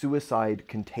as suicide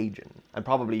contagion. And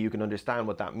probably you can understand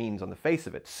what that means on the face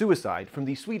of it. Suicide, from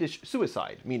the Swedish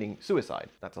suicide, meaning suicide.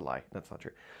 That's a lie, that's not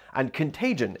true. And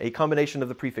contagion, a combination of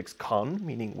the prefix con,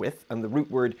 meaning with, and the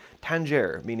root word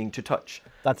tangere, meaning to touch.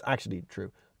 That's actually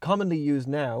true. Commonly used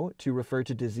now to refer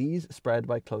to disease spread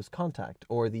by close contact,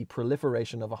 or the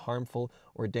proliferation of a harmful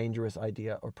or dangerous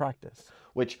idea or practice.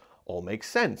 Which all makes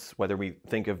sense, whether we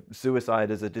think of suicide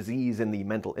as a disease in the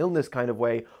mental illness kind of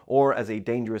way, or as a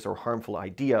dangerous or harmful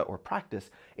idea or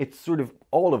practice. It's sort of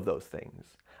all of those things.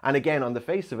 And again, on the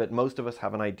face of it, most of us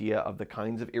have an idea of the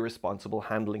kinds of irresponsible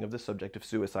handling of the subject of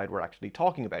suicide we're actually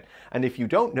talking about. And if you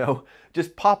don't know,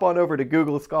 just pop on over to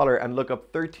Google Scholar and look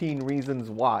up 13 Reasons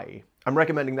Why. I'm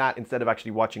recommending that instead of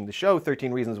actually watching the show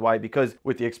 13 Reasons Why, because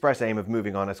with the express aim of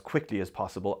moving on as quickly as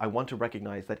possible, I want to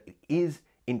recognize that it is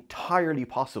entirely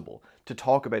possible to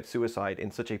talk about suicide in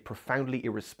such a profoundly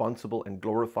irresponsible and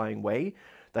glorifying way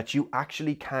that you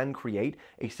actually can create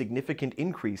a significant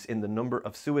increase in the number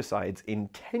of suicides in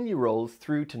 10-year-olds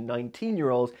through to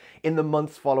 19-year-olds in the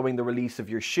months following the release of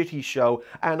your shitty show.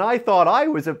 And I thought I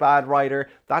was a bad writer.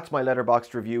 That's my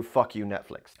Letterboxd review. Fuck you,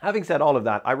 Netflix. Having said all of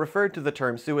that, I referred to the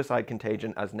term suicide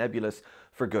contagion as nebulous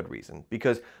for good reason,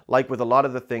 because like with a lot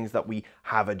of the things that we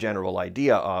have a general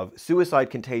idea of, suicide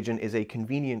contagion is a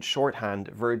convenient shorthand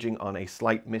verging on a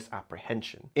slight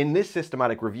misapprehension. In this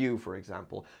systematic review, for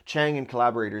example, Chang and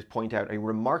collaborators point out a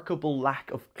remarkable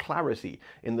lack of clarity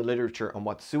in the literature on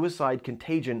what suicide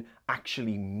contagion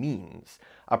actually means,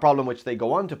 a problem which they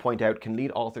go on to point out can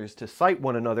lead authors to cite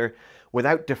one another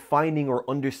without defining or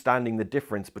understanding the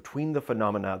difference between the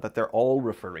phenomena that they're all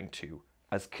referring to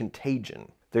as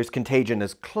contagion. There's contagion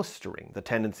as clustering, the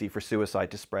tendency for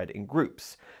suicide to spread in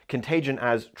groups. Contagion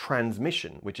as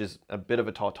transmission, which is a bit of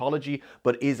a tautology,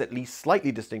 but is at least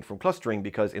slightly distinct from clustering,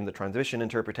 because in the transmission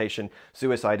interpretation,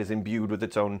 suicide is imbued with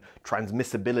its own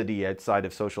transmissibility outside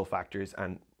of social factors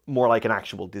and more like an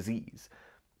actual disease.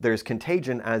 There's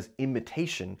contagion as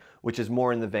imitation, which is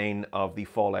more in the vein of the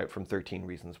fallout from 13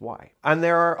 Reasons Why. And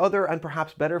there are other and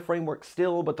perhaps better frameworks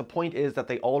still, but the point is that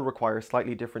they all require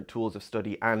slightly different tools of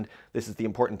study and, this is the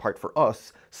important part for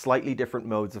us, slightly different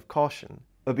modes of caution.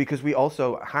 But because we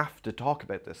also have to talk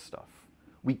about this stuff.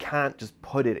 We can't just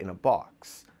put it in a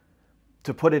box.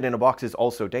 To put it in a box is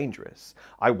also dangerous.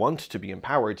 I want to be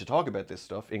empowered to talk about this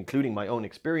stuff, including my own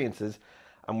experiences,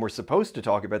 and we're supposed to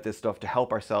talk about this stuff to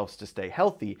help ourselves to stay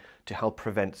healthy, to help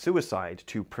prevent suicide,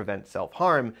 to prevent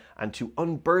self-harm, and to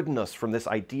unburden us from this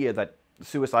idea that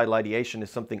suicidal ideation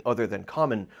is something other than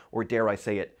common, or dare I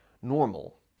say it,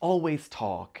 normal. Always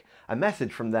talk. A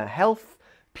message from the health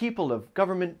people of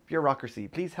government bureaucracy.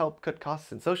 Please help cut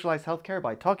costs and socialize healthcare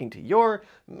by talking to your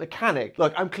mechanic.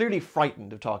 Look, I'm clearly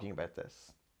frightened of talking about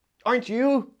this. Aren't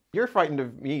you? You're frightened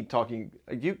of me talking.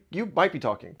 You might be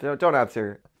talking. Don't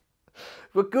answer.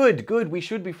 But good, we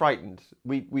should be frightened.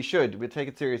 We should. We take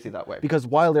it seriously that way. Because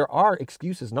while there are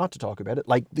excuses not to talk about it,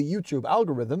 like the YouTube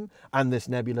algorithm and this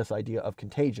nebulous idea of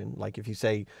contagion, like if you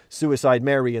say, "Suicide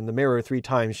Mary" in the mirror 3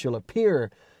 times, she'll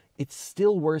appear, it's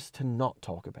still worse to not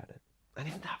talk about it. And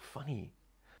isn't that funny?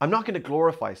 I'm not going to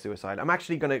glorify suicide. I'm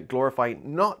actually going to glorify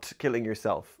not killing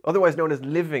yourself, otherwise known as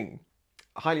living.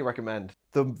 Highly recommend.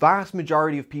 The vast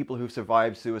majority of people who've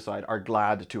survived suicide are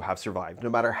glad to have survived. No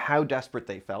matter how desperate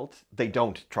they felt, they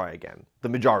don't try again. The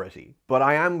majority. But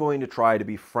I am going to try to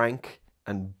be frank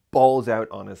and balls out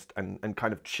honest and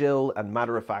kind of chill and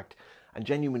matter of fact and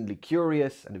genuinely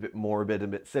curious and a bit morbid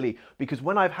and a bit silly. Because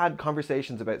when I've had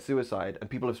conversations about suicide and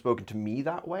people have spoken to me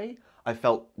that way, I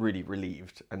felt really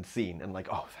relieved and seen and like,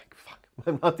 oh, thank fuck,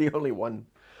 I'm not the only one.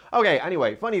 Okay,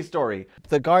 anyway, funny story.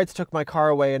 The guards took my car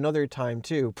away another time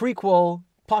too. Prequel,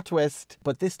 plot twist,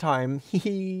 but this time,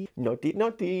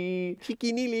 naughty,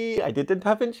 cheeky neely, I didn't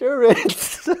have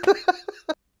insurance.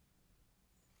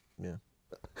 Yeah.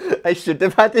 I should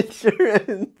have had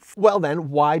insurance. Well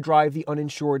then, why drive the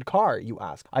uninsured car, you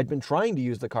ask? I'd been trying to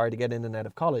use the car to get in and out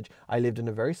of college. I lived in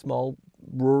a very small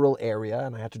rural area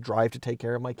and I had to drive to take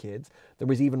care of my kids. There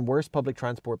was even worse public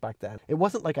transport back then. It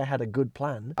wasn't like I had a good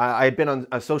plan. I had been on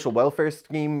a social welfare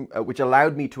scheme which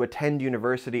allowed me to attend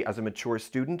university as a mature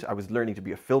student. I was learning to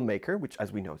be a filmmaker, which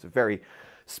as we know is a very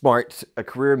smart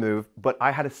career move, but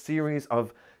I had a series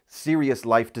of serious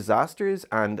life disasters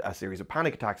and a series of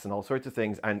panic attacks and all sorts of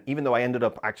things. And even though I ended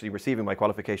up actually receiving my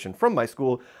qualification from my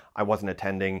school, I wasn't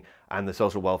attending and the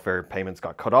social welfare payments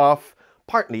got cut off,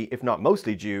 partly, if not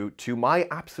mostly, due to my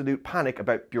absolute panic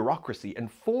about bureaucracy and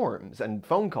forms and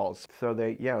phone calls. So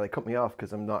they cut me off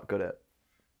because I'm not good at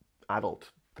adult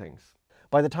things.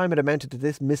 By the time it amounted to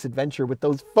this misadventure with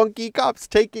those funky cops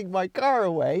taking my car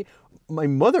away, my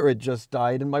mother had just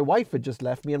died and my wife had just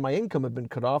left me and my income had been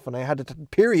cut off and I had a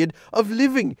period of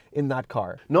living in that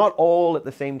car. Not all at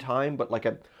the same time, but like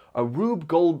a Rube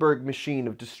Goldberg machine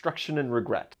of destruction and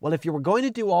regret. Well, if you were going to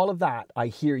do all of that, I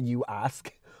hear you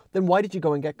ask, then why did you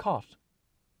go and get caught?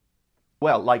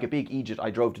 Well, like a big Egypt,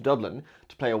 I drove to Dublin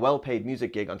to play a well-paid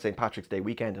music gig on St. Patrick's Day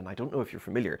weekend, and I don't know if you're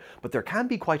familiar, but there can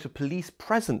be quite a police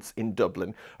presence in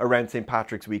Dublin around St.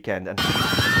 Patrick's weekend, and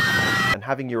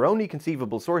having your only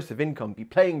conceivable source of income be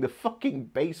playing the fucking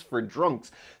bass for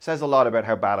drunks says a lot about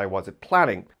how bad I was at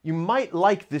planning. You might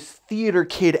like this theatre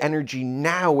kid energy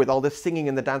now with all the singing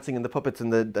and the dancing and the puppets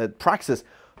and the praxis,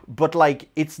 but like,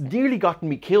 it's nearly gotten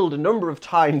me killed a number of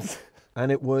times. And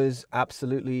it was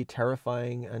absolutely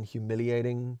terrifying and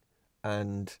humiliating,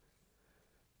 and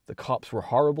the cops were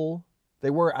horrible. They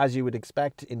were, as you would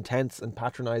expect, intense and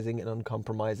patronizing and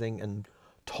uncompromising and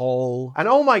tall. And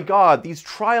oh my God, these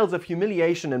trials of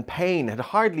humiliation and pain had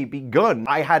hardly begun.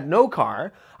 I had no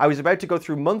car. I was about to go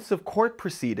through months of court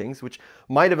proceedings, which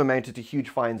might have amounted to huge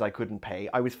fines I couldn't pay.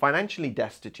 I was financially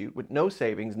destitute with no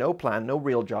savings, no plan, no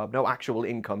real job, no actual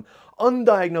income,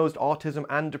 undiagnosed autism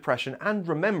and depression. And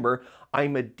remember,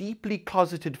 I'm a deeply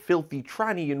closeted, filthy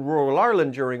tranny in rural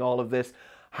Ireland during all of this,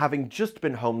 having just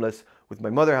been homeless, with my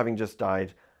mother having just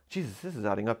died. Jesus, this is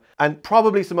adding up. And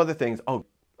probably some other things.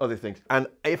 Other things. And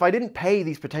if I didn't pay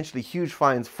these potentially huge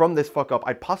fines from this fuck up,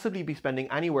 I'd possibly be spending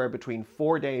anywhere between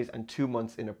 4 days and 2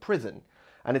 months in a prison.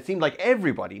 And it seemed like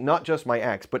everybody, not just my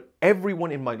ex, but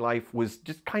everyone in my life was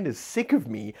just kind of sick of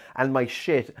me and my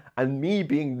shit and me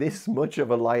being this much of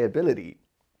a liability.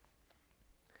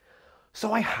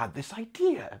 So I had this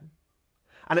idea.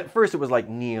 And at first it was like,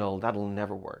 Neil, that'll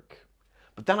never work.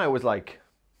 But then I was like,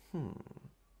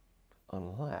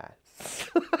 unless...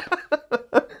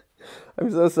 I'm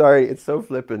so sorry, it's so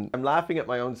flippant. I'm laughing at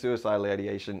my own suicidal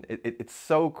ideation. It's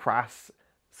so crass,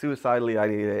 suicidal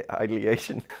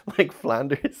ideation, like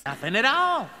Flanders. Nothing at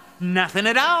all, nothing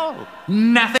at all,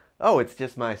 nothing. Oh, it's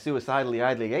just my suicidal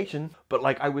ideation. But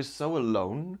like, I was so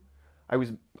alone. I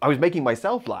was making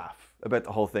myself laugh about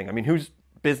the whole thing. I mean, whose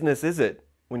business is it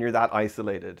when you're that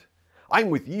isolated? I'm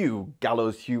with you,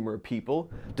 gallows humor people.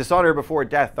 Dishonor before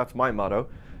death, that's my motto.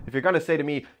 If you're going to say to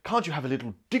me, can't you have a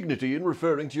little dignity in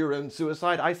referring to your own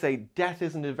suicide? I say, death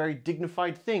isn't a very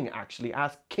dignified thing, actually.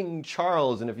 Ask King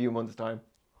Charles in a few months' time.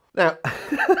 Now,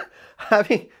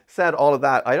 having said all of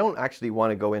that, I don't actually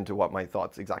want to go into what my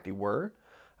thoughts exactly were.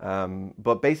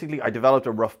 But basically, I developed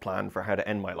a rough plan for how to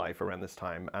end my life around this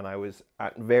time. And I was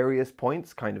at various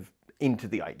points kind of into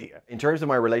the idea. In terms of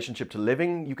my relationship to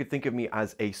living, you could think of me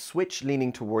as a switch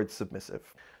leaning towards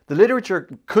submissive. The literature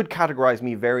could categorize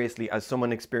me variously as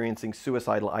someone experiencing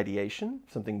suicidal ideation,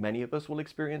 something many of us will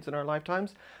experience in our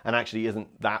lifetimes, and actually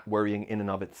isn't that worrying in and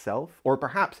of itself. Or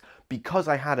perhaps, because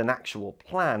I had an actual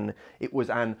plan, it was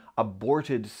an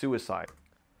aborted suicide.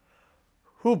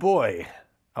 Oh boy,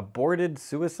 aborted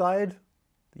suicide?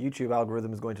 The YouTube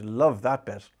algorithm is going to love that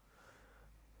bit.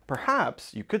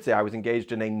 Perhaps you could say I was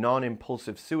engaged in a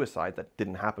non-impulsive suicide that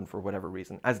didn't happen for whatever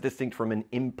reason, as distinct from an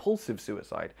impulsive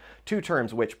suicide. Two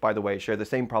terms which, by the way, share the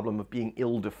same problem of being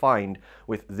ill-defined,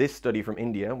 with this study from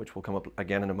India, which will come up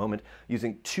again in a moment,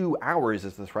 using 2 hours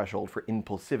as the threshold for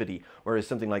impulsivity, whereas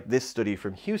something like this study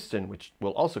from Houston, which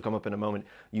will also come up in a moment,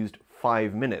 used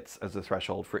 5 minutes as the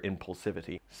threshold for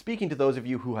impulsivity. Speaking to those of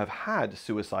you who have had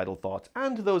suicidal thoughts,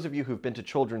 and to those of you who've been to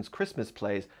children's Christmas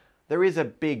plays, there is a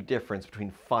big difference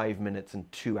between 5 minutes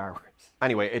and 2 hours.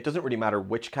 Anyway, it doesn't really matter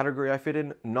which category I fit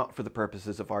in, not for the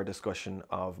purposes of our discussion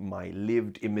of my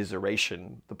lived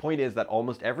immiseration. The point is that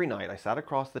almost every night I sat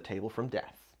across the table from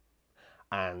death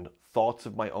and thoughts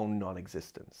of my own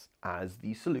non-existence as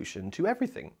the solution to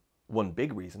everything. One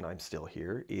big reason I'm still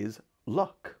here is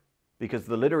luck. Because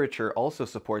the literature also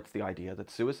supports the idea that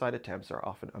suicide attempts are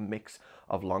often a mix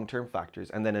of long-term factors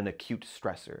and then an acute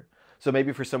stressor. So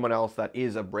maybe for someone else that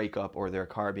is a breakup or their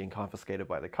car being confiscated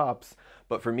by the cops,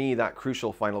 but for me that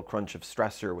crucial final crunch of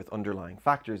stressor with underlying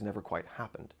factors never quite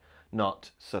happened. Not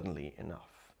suddenly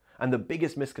enough. And the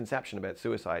biggest misconception about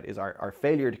suicide is our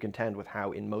failure to contend with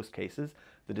how, in most cases,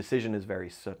 the decision is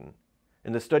very sudden.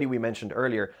 In the study we mentioned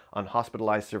earlier on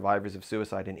hospitalized survivors of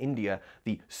suicide in India,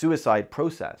 the suicide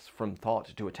process from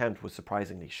thought to attempt was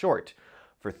surprisingly short.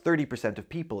 For 30% of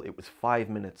people, it was 5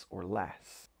 minutes or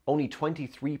less. only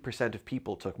 23% of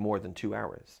people took more than 2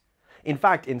 hours. In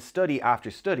fact, in study after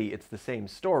study, it's the same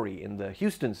story. In the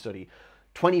Houston study,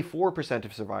 24%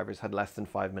 of survivors had less than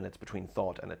 5 minutes between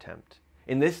thought and attempt.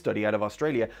 In this study out of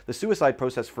Australia, the suicide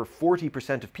process for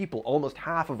 40% of people, almost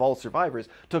half of all survivors,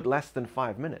 took less than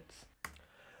 5 minutes.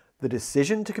 The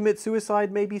decision to commit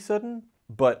suicide may be sudden,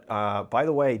 but by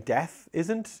the way, death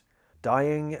isn't.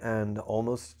 Dying and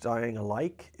almost dying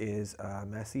alike is a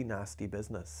messy, nasty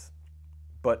business.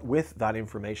 But with that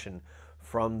information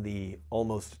from the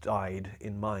almost died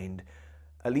in mind,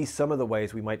 at least some of the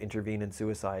ways we might intervene in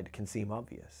suicide can seem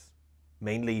obvious.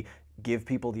 Mainly, give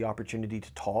people the opportunity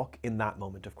to talk in that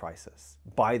moment of crisis.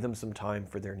 Buy them some time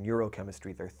for their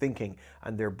neurochemistry, their thinking,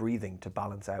 and their breathing to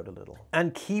balance out a little.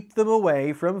 And keep them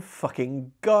away from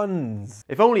fucking guns.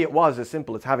 If only it was as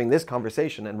simple as having this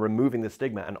conversation and removing the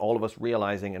stigma and all of us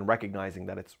realizing and recognizing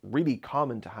that it's really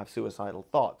common to have suicidal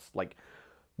thoughts, like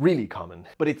really common.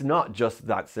 But it's not just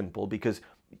that simple, because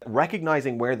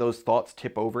recognizing where those thoughts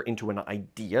tip over into an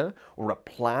idea or a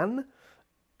plan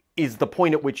is the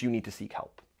point at which you need to seek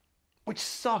help. Which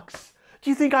sucks. Do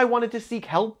you think I wanted to seek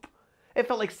help? It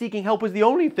felt like seeking help was the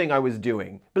only thing I was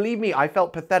doing. Believe me, I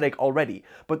felt pathetic already.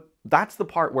 But that's the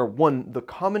part where, one, the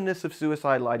commonness of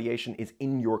suicidal ideation is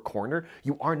in your corner.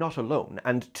 You are not alone.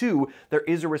 And two, there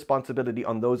is a responsibility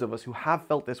on those of us who have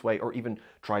felt this way or even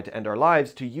tried to end our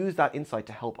lives to use that insight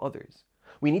to help others.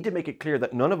 We need to make it clear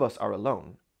that none of us are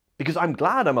alone. Because I'm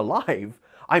glad I'm alive.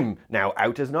 I'm now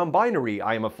out as non-binary.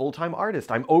 I am a full-time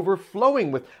artist. I'm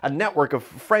overflowing with a network of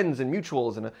friends and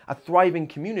mutuals and a thriving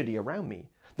community around me.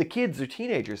 The kids are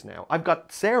teenagers now. I've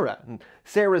got Sarah, and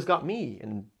Sarah's got me,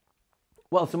 and,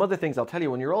 well, some other things I'll tell you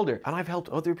when you're older. And I've helped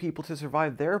other people to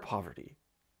survive their poverty.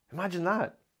 Imagine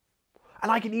that.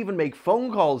 And I can even make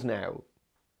phone calls now.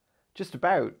 Just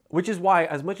about. Which is why,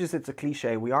 as much as it's a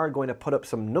cliche, we are going to put up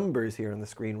some numbers here on the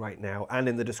screen right now and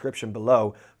in the description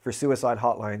below for suicide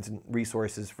hotlines and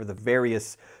resources for the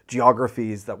various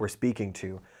geographies that we're speaking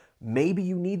to. Maybe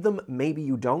you need them, maybe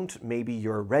you don't, maybe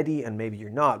you're ready and maybe you're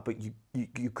not, but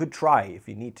you could try if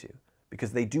you need to,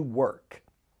 because they do work.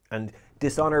 And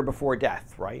dishonor before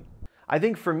death, right? I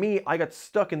think for me, I got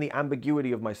stuck in the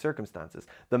ambiguity of my circumstances,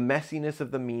 the messiness of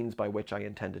the means by which I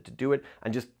intended to do it,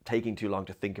 and just taking too long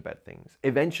to think about things.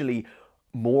 Eventually,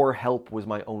 more help was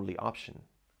my only option.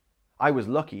 I was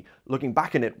lucky. Looking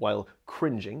back on it while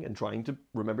cringing and trying to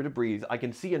remember to breathe, I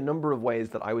can see a number of ways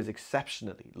that I was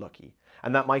exceptionally lucky,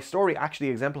 and that my story actually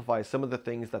exemplifies some of the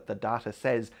things that the data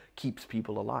says keeps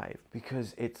people alive.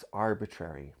 Because it's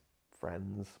arbitrary,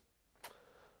 friends.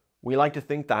 We like to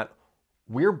think that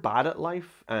we're bad at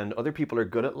life and other people are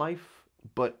good at life,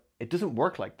 but it doesn't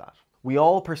work like that. We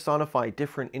all personify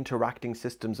different interacting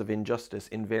systems of injustice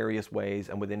in various ways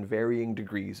and within varying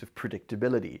degrees of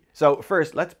predictability. So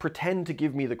first, let's pretend to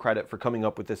give me the credit for coming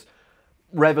up with this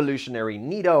revolutionary,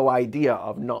 neato idea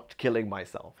of not killing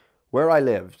myself. Where I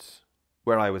lived,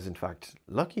 where I was in fact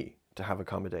lucky to have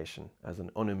accommodation as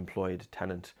an unemployed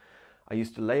tenant, I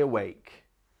used to lay awake,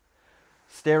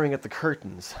 staring at the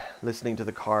curtains, listening to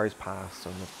the cars pass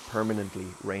on the permanently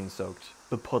rain-soaked,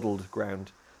 bepuddled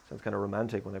ground. Sounds kind of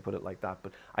romantic when I put it like that,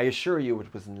 but I assure you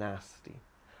it was nasty.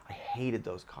 I hated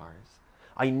those cars.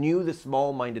 I knew the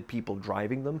small-minded people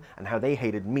driving them and how they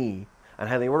hated me, and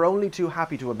how they were only too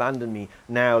happy to abandon me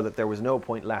now that there was no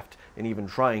point left in even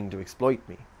trying to exploit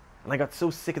me. And I got so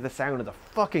sick of the sound of the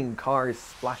fucking cars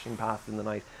splashing past in the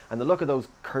night, and the look of those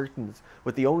curtains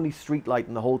with the only street light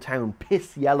in the whole town,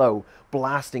 piss yellow,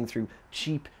 blasting through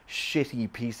cheap,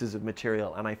 shitty pieces of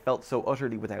material, and I felt so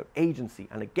utterly without agency,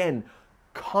 and again,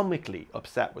 comically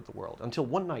upset with the world, until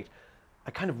one night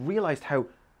I kind of realized how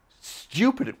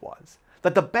stupid it was.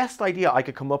 That the best idea I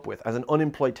could come up with as an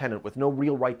unemployed tenant with no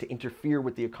real right to interfere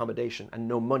with the accommodation and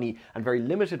no money and very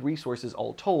limited resources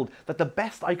all told, that the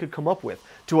best I could come up with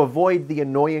to avoid the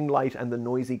annoying light and the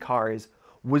noisy cars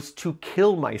was to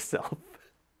kill myself.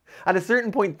 At a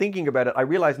certain point thinking about it, I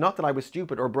realized not that I was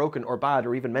stupid or broken or bad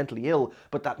or even mentally ill,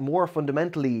 but that more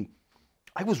fundamentally,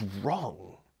 I was wrong.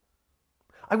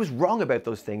 I was wrong about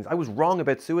those things. I was wrong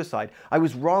about suicide. I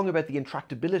was wrong about the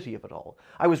intractability of it all.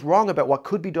 I was wrong about what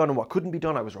could be done and what couldn't be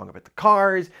done. I was wrong about the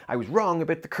cars. I was wrong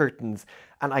about the curtains.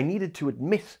 And I needed to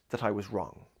admit that I was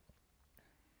wrong.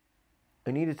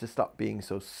 I needed to stop being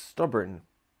so stubborn.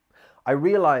 I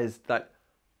realized that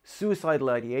suicidal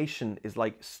ideation is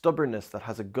like stubbornness that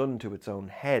has a gun to its own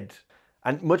head.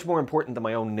 And much more important than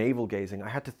my own navel-gazing, I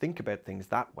had to think about things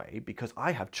that way because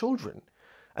I have children.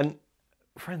 And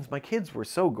friends, my kids were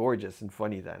so gorgeous and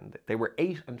funny then. They were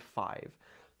 8 and 5.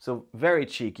 So very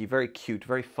cheeky, very cute,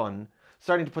 very fun.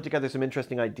 Starting to put together some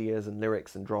interesting ideas and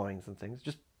lyrics and drawings and things.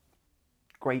 Just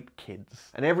great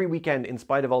kids. And every weekend, in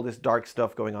spite of all this dark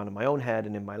stuff going on in my own head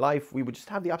and in my life, we would just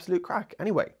have the absolute crack.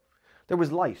 Anyway, there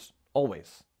was light,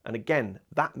 always. And again,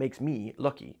 that makes me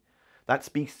lucky. That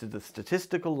speaks to the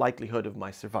statistical likelihood of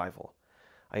my survival.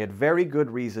 I had very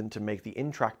good reason to make the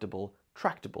intractable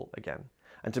tractable again,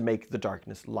 and to make the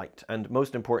darkness light. And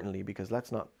most importantly, because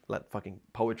let's not let fucking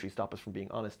poetry stop us from being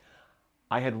honest,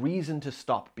 I had reason to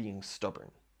stop being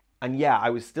stubborn. And yeah, I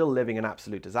was still living in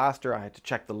absolute disaster. I had to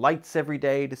check the lights every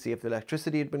day to see if the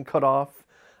electricity had been cut off.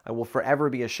 I will forever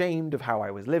be ashamed of how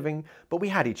I was living, but we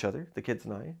had each other, the kids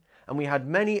and we had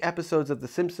many episodes of The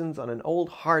Simpsons on an old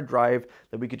hard drive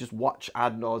that we could just watch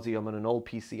ad nauseum on an old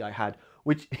PC I had,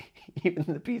 which even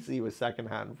the PC was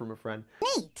secondhand from a friend.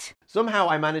 Neat! Somehow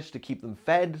I managed to keep them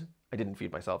fed. I didn't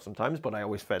feed myself sometimes, but I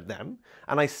always fed them.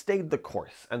 And I stayed the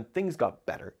course, and things got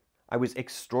better. I was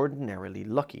extraordinarily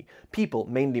lucky. People,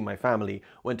 mainly my family,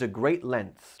 went to great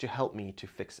lengths to help me to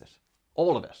fix it.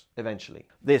 All of it, eventually.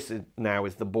 This now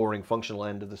is the boring functional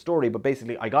end of the story, but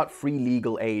basically I got free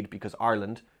legal aid because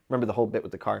Ireland, remember the whole bit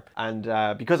with the car, and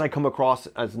because I come across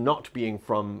as not being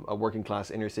from a working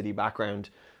class inner city background,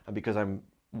 and because I'm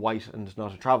white and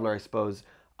not a traveller, I suppose,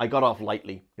 I got off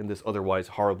lightly in this otherwise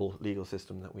horrible legal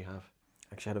system that we have.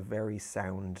 I actually had a very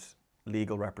sound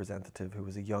legal representative who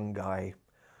was a young guy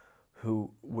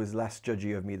who was less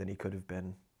judgy of me than he could have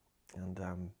been. And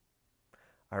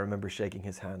I remember shaking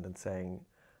his hand and saying,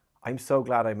 "I'm so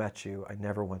glad I met you. I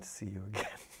never want to see you again."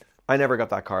 I never got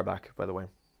that car back, by the way,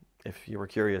 if you were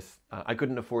curious. I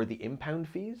couldn't afford the impound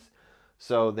fees,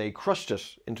 so they crushed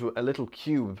it into a little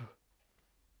cube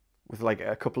with like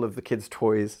a couple of the kids'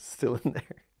 toys still in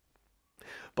there.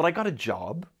 But I got a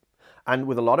job, and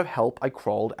with a lot of help, I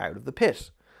crawled out of the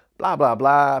pit. Blah, blah,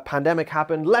 blah. Pandemic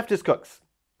happened. Leftist cooks.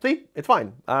 See, it's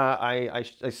fine. I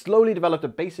slowly developed a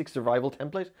basic survival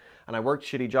template, and I worked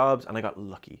shitty jobs, and I got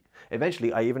lucky.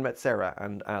 Eventually, I even met Sarah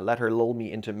and let her lull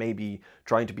me into maybe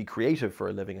trying to be creative for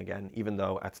a living again, even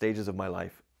though at stages of my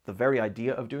life, the very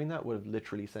idea of doing that would have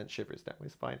literally sent shivers down my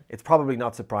spine. It's probably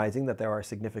not surprising that there are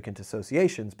significant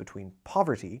associations between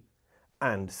poverty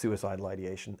and suicidal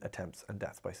ideation, attempts, and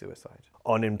deaths by suicide.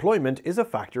 Unemployment is a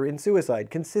factor in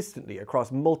suicide consistently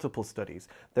across multiple studies.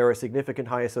 There are significant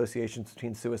high associations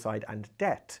between suicide and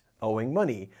debt, owing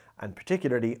money, and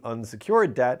particularly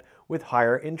unsecured debt with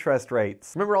higher interest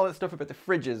rates. Remember all that stuff about the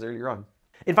fridges earlier on?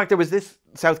 In fact, there was this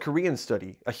South Korean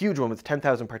study, a huge one with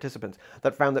 10,000 participants,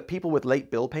 that found that people with late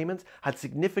bill payments had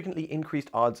significantly increased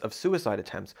odds of suicide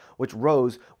attempts, which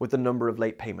rose with the number of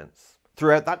late payments.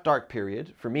 Throughout that dark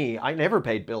period, for me, I never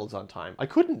paid bills on time. I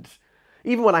couldn't.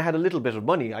 Even when I had a little bit of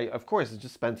money, I, of course,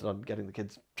 just spent it on getting the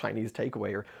kids Chinese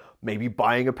takeaway or maybe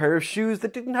buying a pair of shoes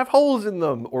that didn't have holes in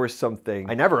them or something.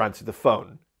 I never answered the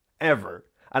phone. Ever.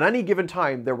 At any given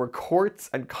time, there were courts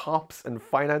and cops and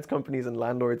finance companies and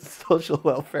landlords, social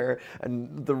welfare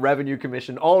and the Revenue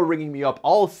Commission all ringing me up,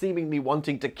 all seemingly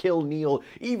wanting to kill Neil,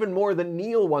 even more than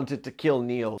Neil wanted to kill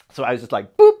Neil. So I was just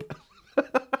like, boop!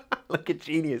 Like a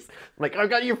genius. I'm like, I've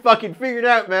got you fucking figured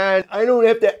out, man. I don't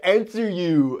have to answer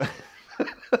you.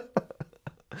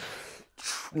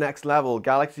 Next level,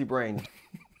 galaxy brain.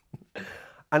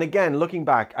 And again, looking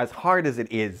back, as hard as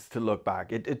it is to look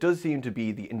back, it does seem to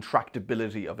be the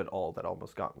intractability of it all that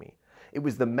almost got me. It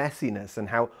was the messiness and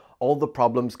how all the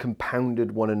problems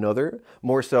compounded one another,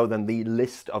 more so than the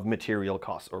list of material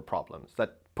costs or problems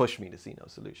that pushed me to see no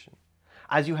solution.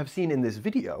 As you have seen in this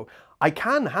video, I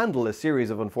can handle a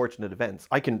series of unfortunate events.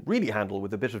 I can really handle,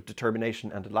 with a bit of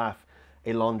determination and a laugh,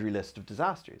 a laundry list of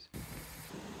disasters.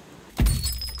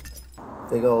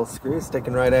 Big old screw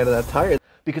sticking right out of that tire.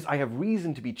 Because I have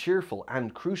reason to be cheerful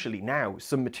and, crucially now,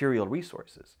 some material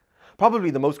resources. Probably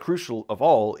the most crucial of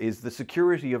all is the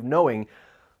security of knowing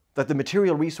that the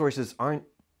material resources aren't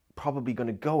probably going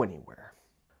to go anywhere.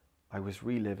 I was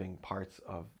reliving parts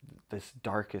of this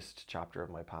darkest chapter of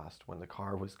my past when the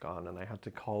car was gone and I had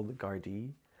to call the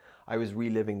Gardaí. I was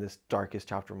reliving this darkest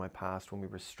chapter of my past when we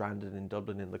were stranded in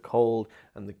Dublin in the cold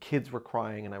and the kids were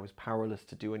crying and I was powerless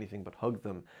to do anything but hug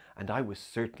them. And I was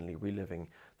certainly reliving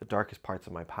the darkest parts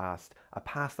of my past, a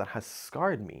past that has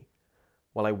scarred me,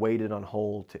 while I waited on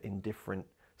hold to indifferent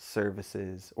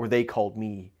services, or they called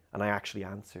me and I actually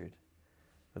answered.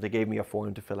 Or they gave me a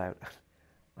form to fill out.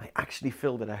 I actually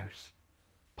filled it out.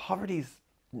 Poverty's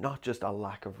not just a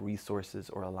lack of resources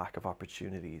or a lack of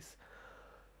opportunities.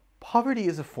 Poverty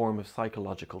is a form of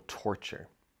psychological torture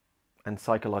and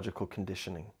psychological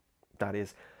conditioning that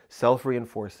is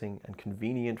self-reinforcing and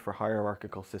convenient for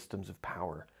hierarchical systems of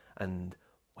power and,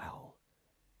 well,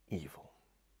 evil.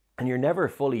 And you're never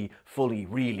fully,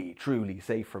 really, truly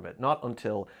safe from it. Not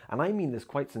until, and I mean this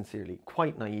quite sincerely,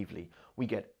 quite naively, we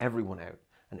get everyone out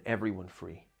and everyone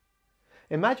free.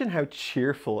 Imagine how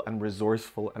cheerful and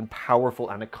resourceful and powerful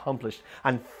and accomplished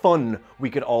and fun we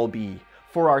could all be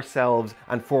for ourselves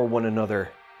and for one another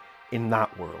in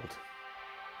that world.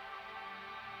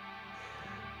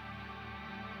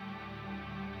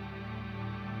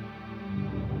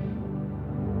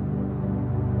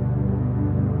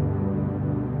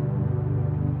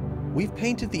 We've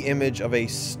painted the image of a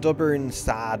stubborn,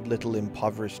 sad, little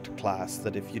impoverished class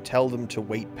that if you tell them to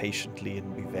wait patiently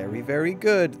and be very, very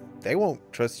good, they won't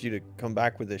trust you to come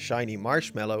back with a shiny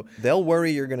marshmallow. They'll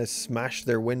worry you're going to smash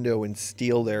their window and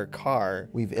steal their car.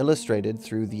 We've illustrated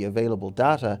through the available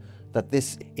data that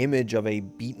this image of a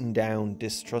beaten down,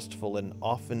 distrustful, and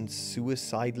often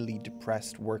suicidally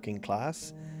depressed working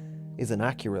class is an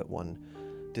accurate one.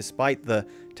 Despite the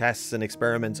tests and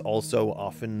experiments also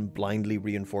often blindly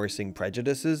reinforcing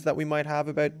prejudices that we might have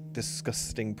about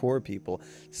disgusting poor people,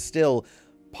 still,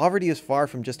 poverty is far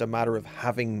from just a matter of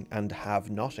having and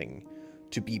have-notting.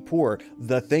 To be poor,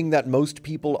 the thing that most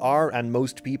people are and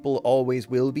most people always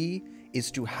will be, is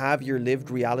to have your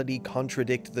lived reality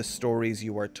contradict the stories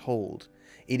you are told.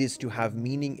 It is to have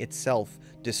meaning itself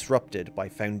disrupted by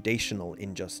foundational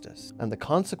injustice. And the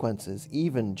consequences,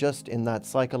 even just in that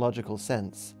psychological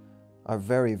sense, are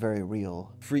very, very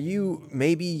real. For you,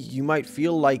 maybe you might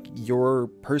feel like your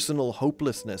personal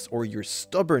hopelessness or your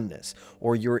stubbornness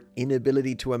or your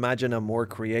inability to imagine a more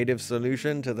creative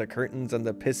solution to the curtains and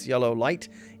the piss yellow light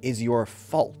is your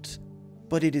fault.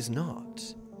 But it is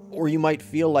not. Or you might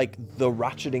feel like the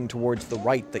ratcheting towards the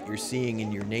right that you're seeing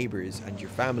in your neighbors and your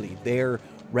family, their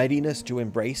readiness to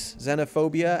embrace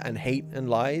xenophobia and hate and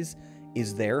lies,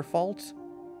 is their fault,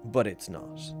 but it's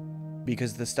not.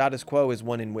 Because the status quo is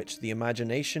one in which the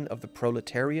imagination of the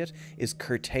proletariat is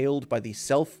curtailed by the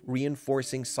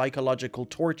self-reinforcing psychological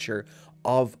torture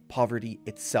of poverty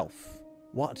itself.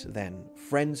 What, then,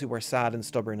 friends who are sad and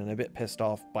stubborn and a bit pissed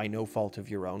off by no fault of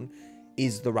your own,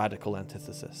 is the radical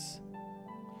antithesis?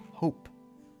 Hope.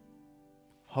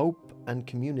 Hope and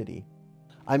community.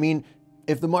 I mean,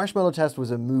 if the Marshmallow Test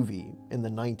was a movie in the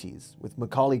 90s with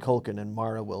Macaulay Culkin and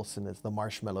Mara Wilson as the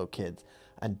Marshmallow Kids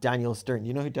and Daniel Stern,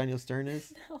 you know who Daniel Stern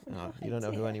is? No, you don't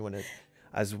know who anyone is.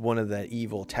 As one of the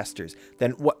evil testers.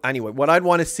 Then what I'd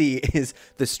want to see is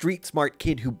the street smart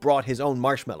kid who brought his own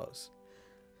marshmallows.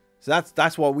 So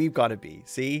that's what we've got to be.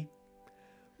 See?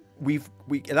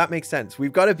 That makes sense.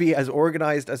 We've got to be as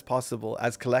organized as possible,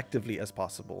 as collectively as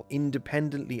possible,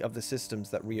 independently of the systems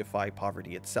that reify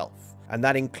poverty itself. And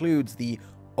that includes the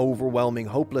overwhelming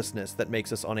hopelessness that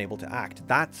makes us unable to act.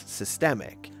 That's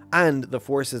systemic. And the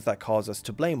forces that cause us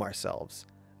to blame ourselves.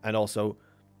 And also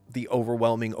the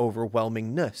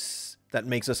overwhelmingness that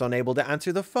makes us unable to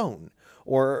answer the phone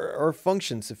or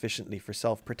function sufficiently for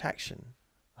self-protection.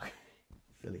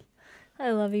 Silly.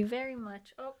 I love you very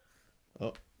much. Oh.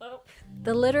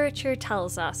 The literature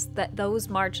tells us that those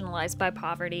marginalized by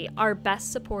poverty are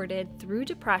best supported through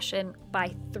depression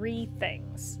by three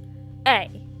things.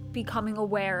 A, becoming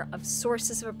aware of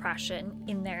sources of oppression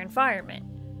in their environment.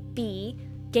 B,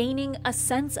 gaining a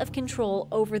sense of control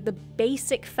over the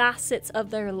basic facets of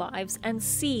their lives. And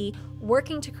C,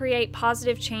 working to create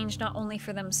positive change not only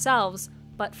for themselves,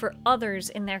 but for others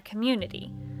in their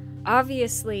community.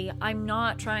 Obviously, I'm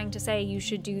not trying to say you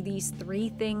should do these three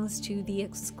things to the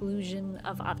exclusion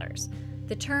of others.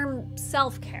 The term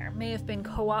self-care may have been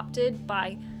co-opted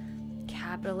by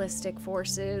capitalistic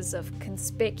forces of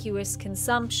conspicuous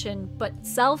consumption, but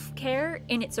self-care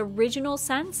in its original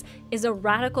sense is a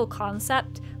radical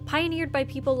concept pioneered by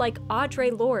people like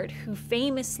Audre Lorde, who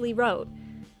famously wrote,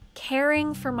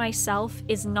 "Caring for myself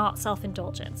is not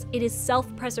self-indulgence, it is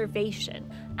self-preservation,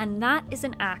 and that is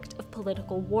an act of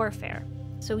political warfare."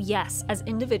 So yes, as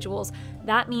individuals,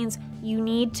 that means you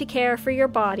need to care for your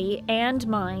body and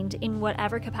mind in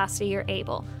whatever capacity you're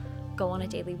able. Go on a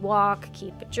daily walk,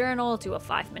 keep a journal, do a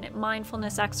 5-minute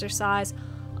mindfulness exercise,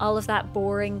 all of that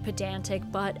boring, pedantic,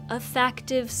 but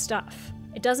effective stuff.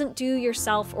 It doesn't do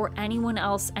yourself or anyone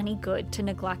else any good to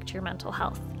neglect your mental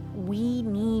health. We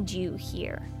need you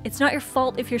here. It's not your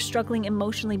fault if you're struggling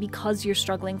emotionally because you're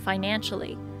struggling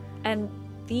financially. And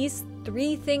these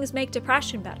three things make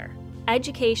depression better: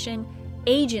 education,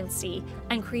 agency,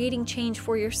 and creating change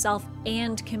for yourself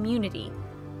and community.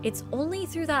 It's only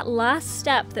through that last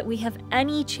step that we have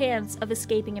any chance of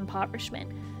escaping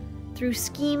impoverishment. Through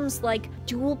schemes like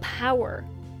dual power,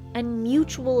 and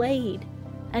mutual aid,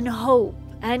 and hope,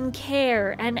 and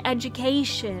care, and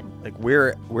education. Like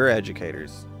we're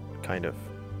educators. Kind of.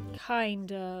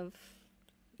 Kind of.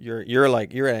 You're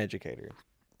an educator.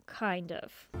 Kind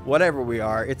of. Whatever we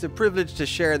are, it's a privilege to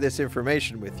share this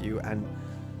information with you, and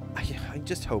I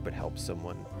just hope it helps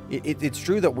someone. It's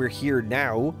true that we're here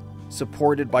now,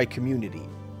 supported by community,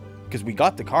 because we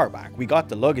got the car back, we got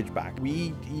the luggage back,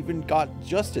 we even got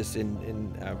justice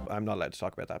in I'm not allowed to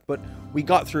talk about that, but we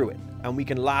got through it, and we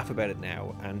can laugh about it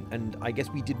now, and I guess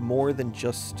we did more than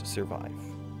just survive.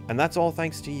 And that's all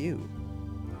thanks to you.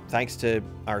 Thanks to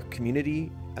our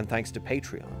community, and thanks to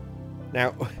Patreon.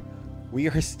 Now, we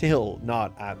are still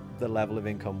not at the level of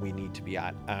income we need to be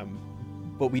at,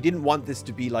 but we didn't want this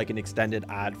to be like an extended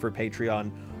ad for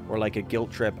Patreon or like a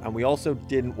guilt trip, and we also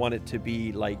didn't want it to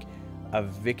be like a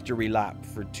victory lap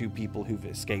for two people who've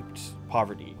escaped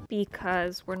poverty.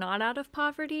 Because we're not out of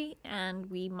poverty, and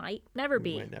we might never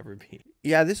be. We might never be.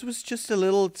 Yeah, this was just a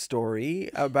little story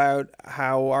about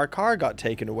how our car got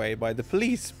taken away by the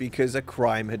police because a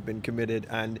crime had been committed,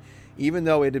 and even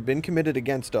though it had been committed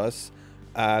against us,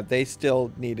 they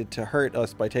still needed to hurt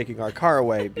us by taking our car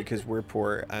away because we're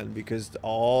poor and because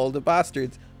all the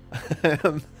bastards.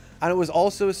 And it was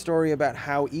also a story about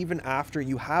how even after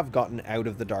you have gotten out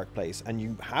of the dark place and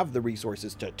you have the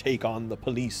resources to take on the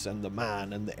police and the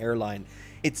man and the airline,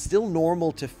 it's still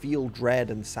normal to feel dread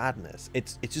and sadness.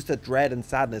 It's just that dread and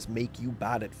sadness make you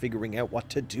bad at figuring out what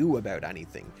to do about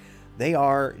anything. They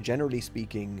are, generally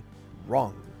speaking,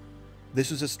 wrong.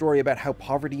 This was a story about how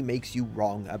poverty makes you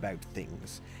wrong about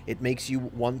things. It makes you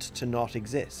want to not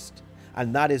exist.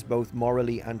 And that is both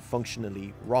morally and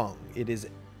functionally wrong. It is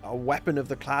a weapon of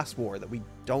the class war that we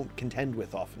don't contend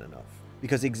with often enough.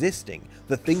 Because existing,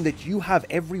 the thing that you have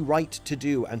every right to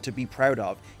do and to be proud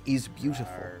of, is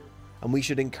beautiful. And we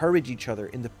should encourage each other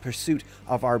in the pursuit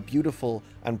of our beautiful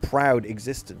and proud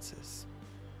existences.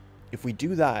 If we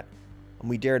do that, and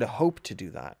we dare to hope to do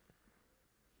that,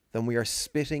 then we are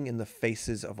spitting in the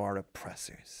faces of our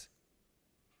oppressors.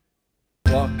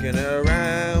 Walking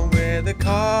around with a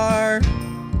car.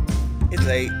 It's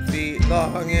 8 feet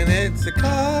long and it's a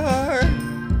car.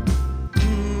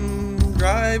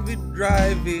 Drive it,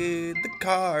 the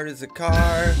car is a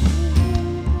car.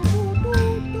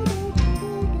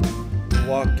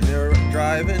 Walking around,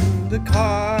 driving the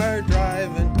car,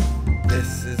 driving.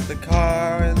 This is the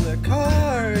car and the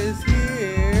car is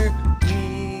here.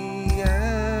 Me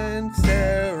and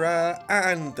Sarah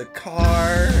and the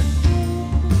car.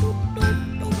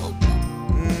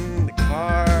 The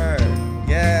car,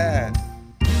 yeah.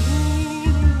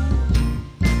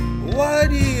 What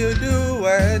do you do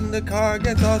when the car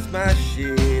gets all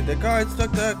smashy? The car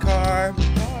stuck the car.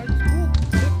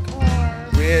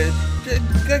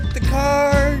 Get the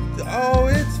car. Oh,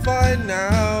 it's fine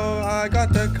now. I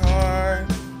got the car.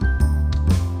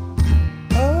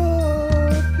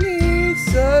 Oh, please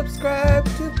subscribe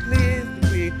to Please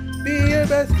We Be Your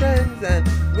Best Friends, and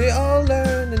we all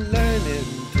learn and learning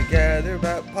together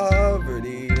about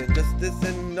poverty and justice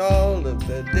and all of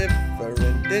the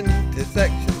different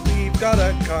intersections. We've got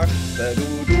a car.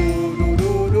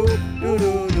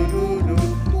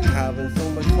 Having so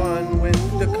much fun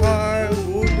with the car.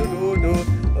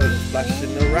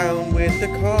 Splashing around with the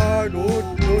car.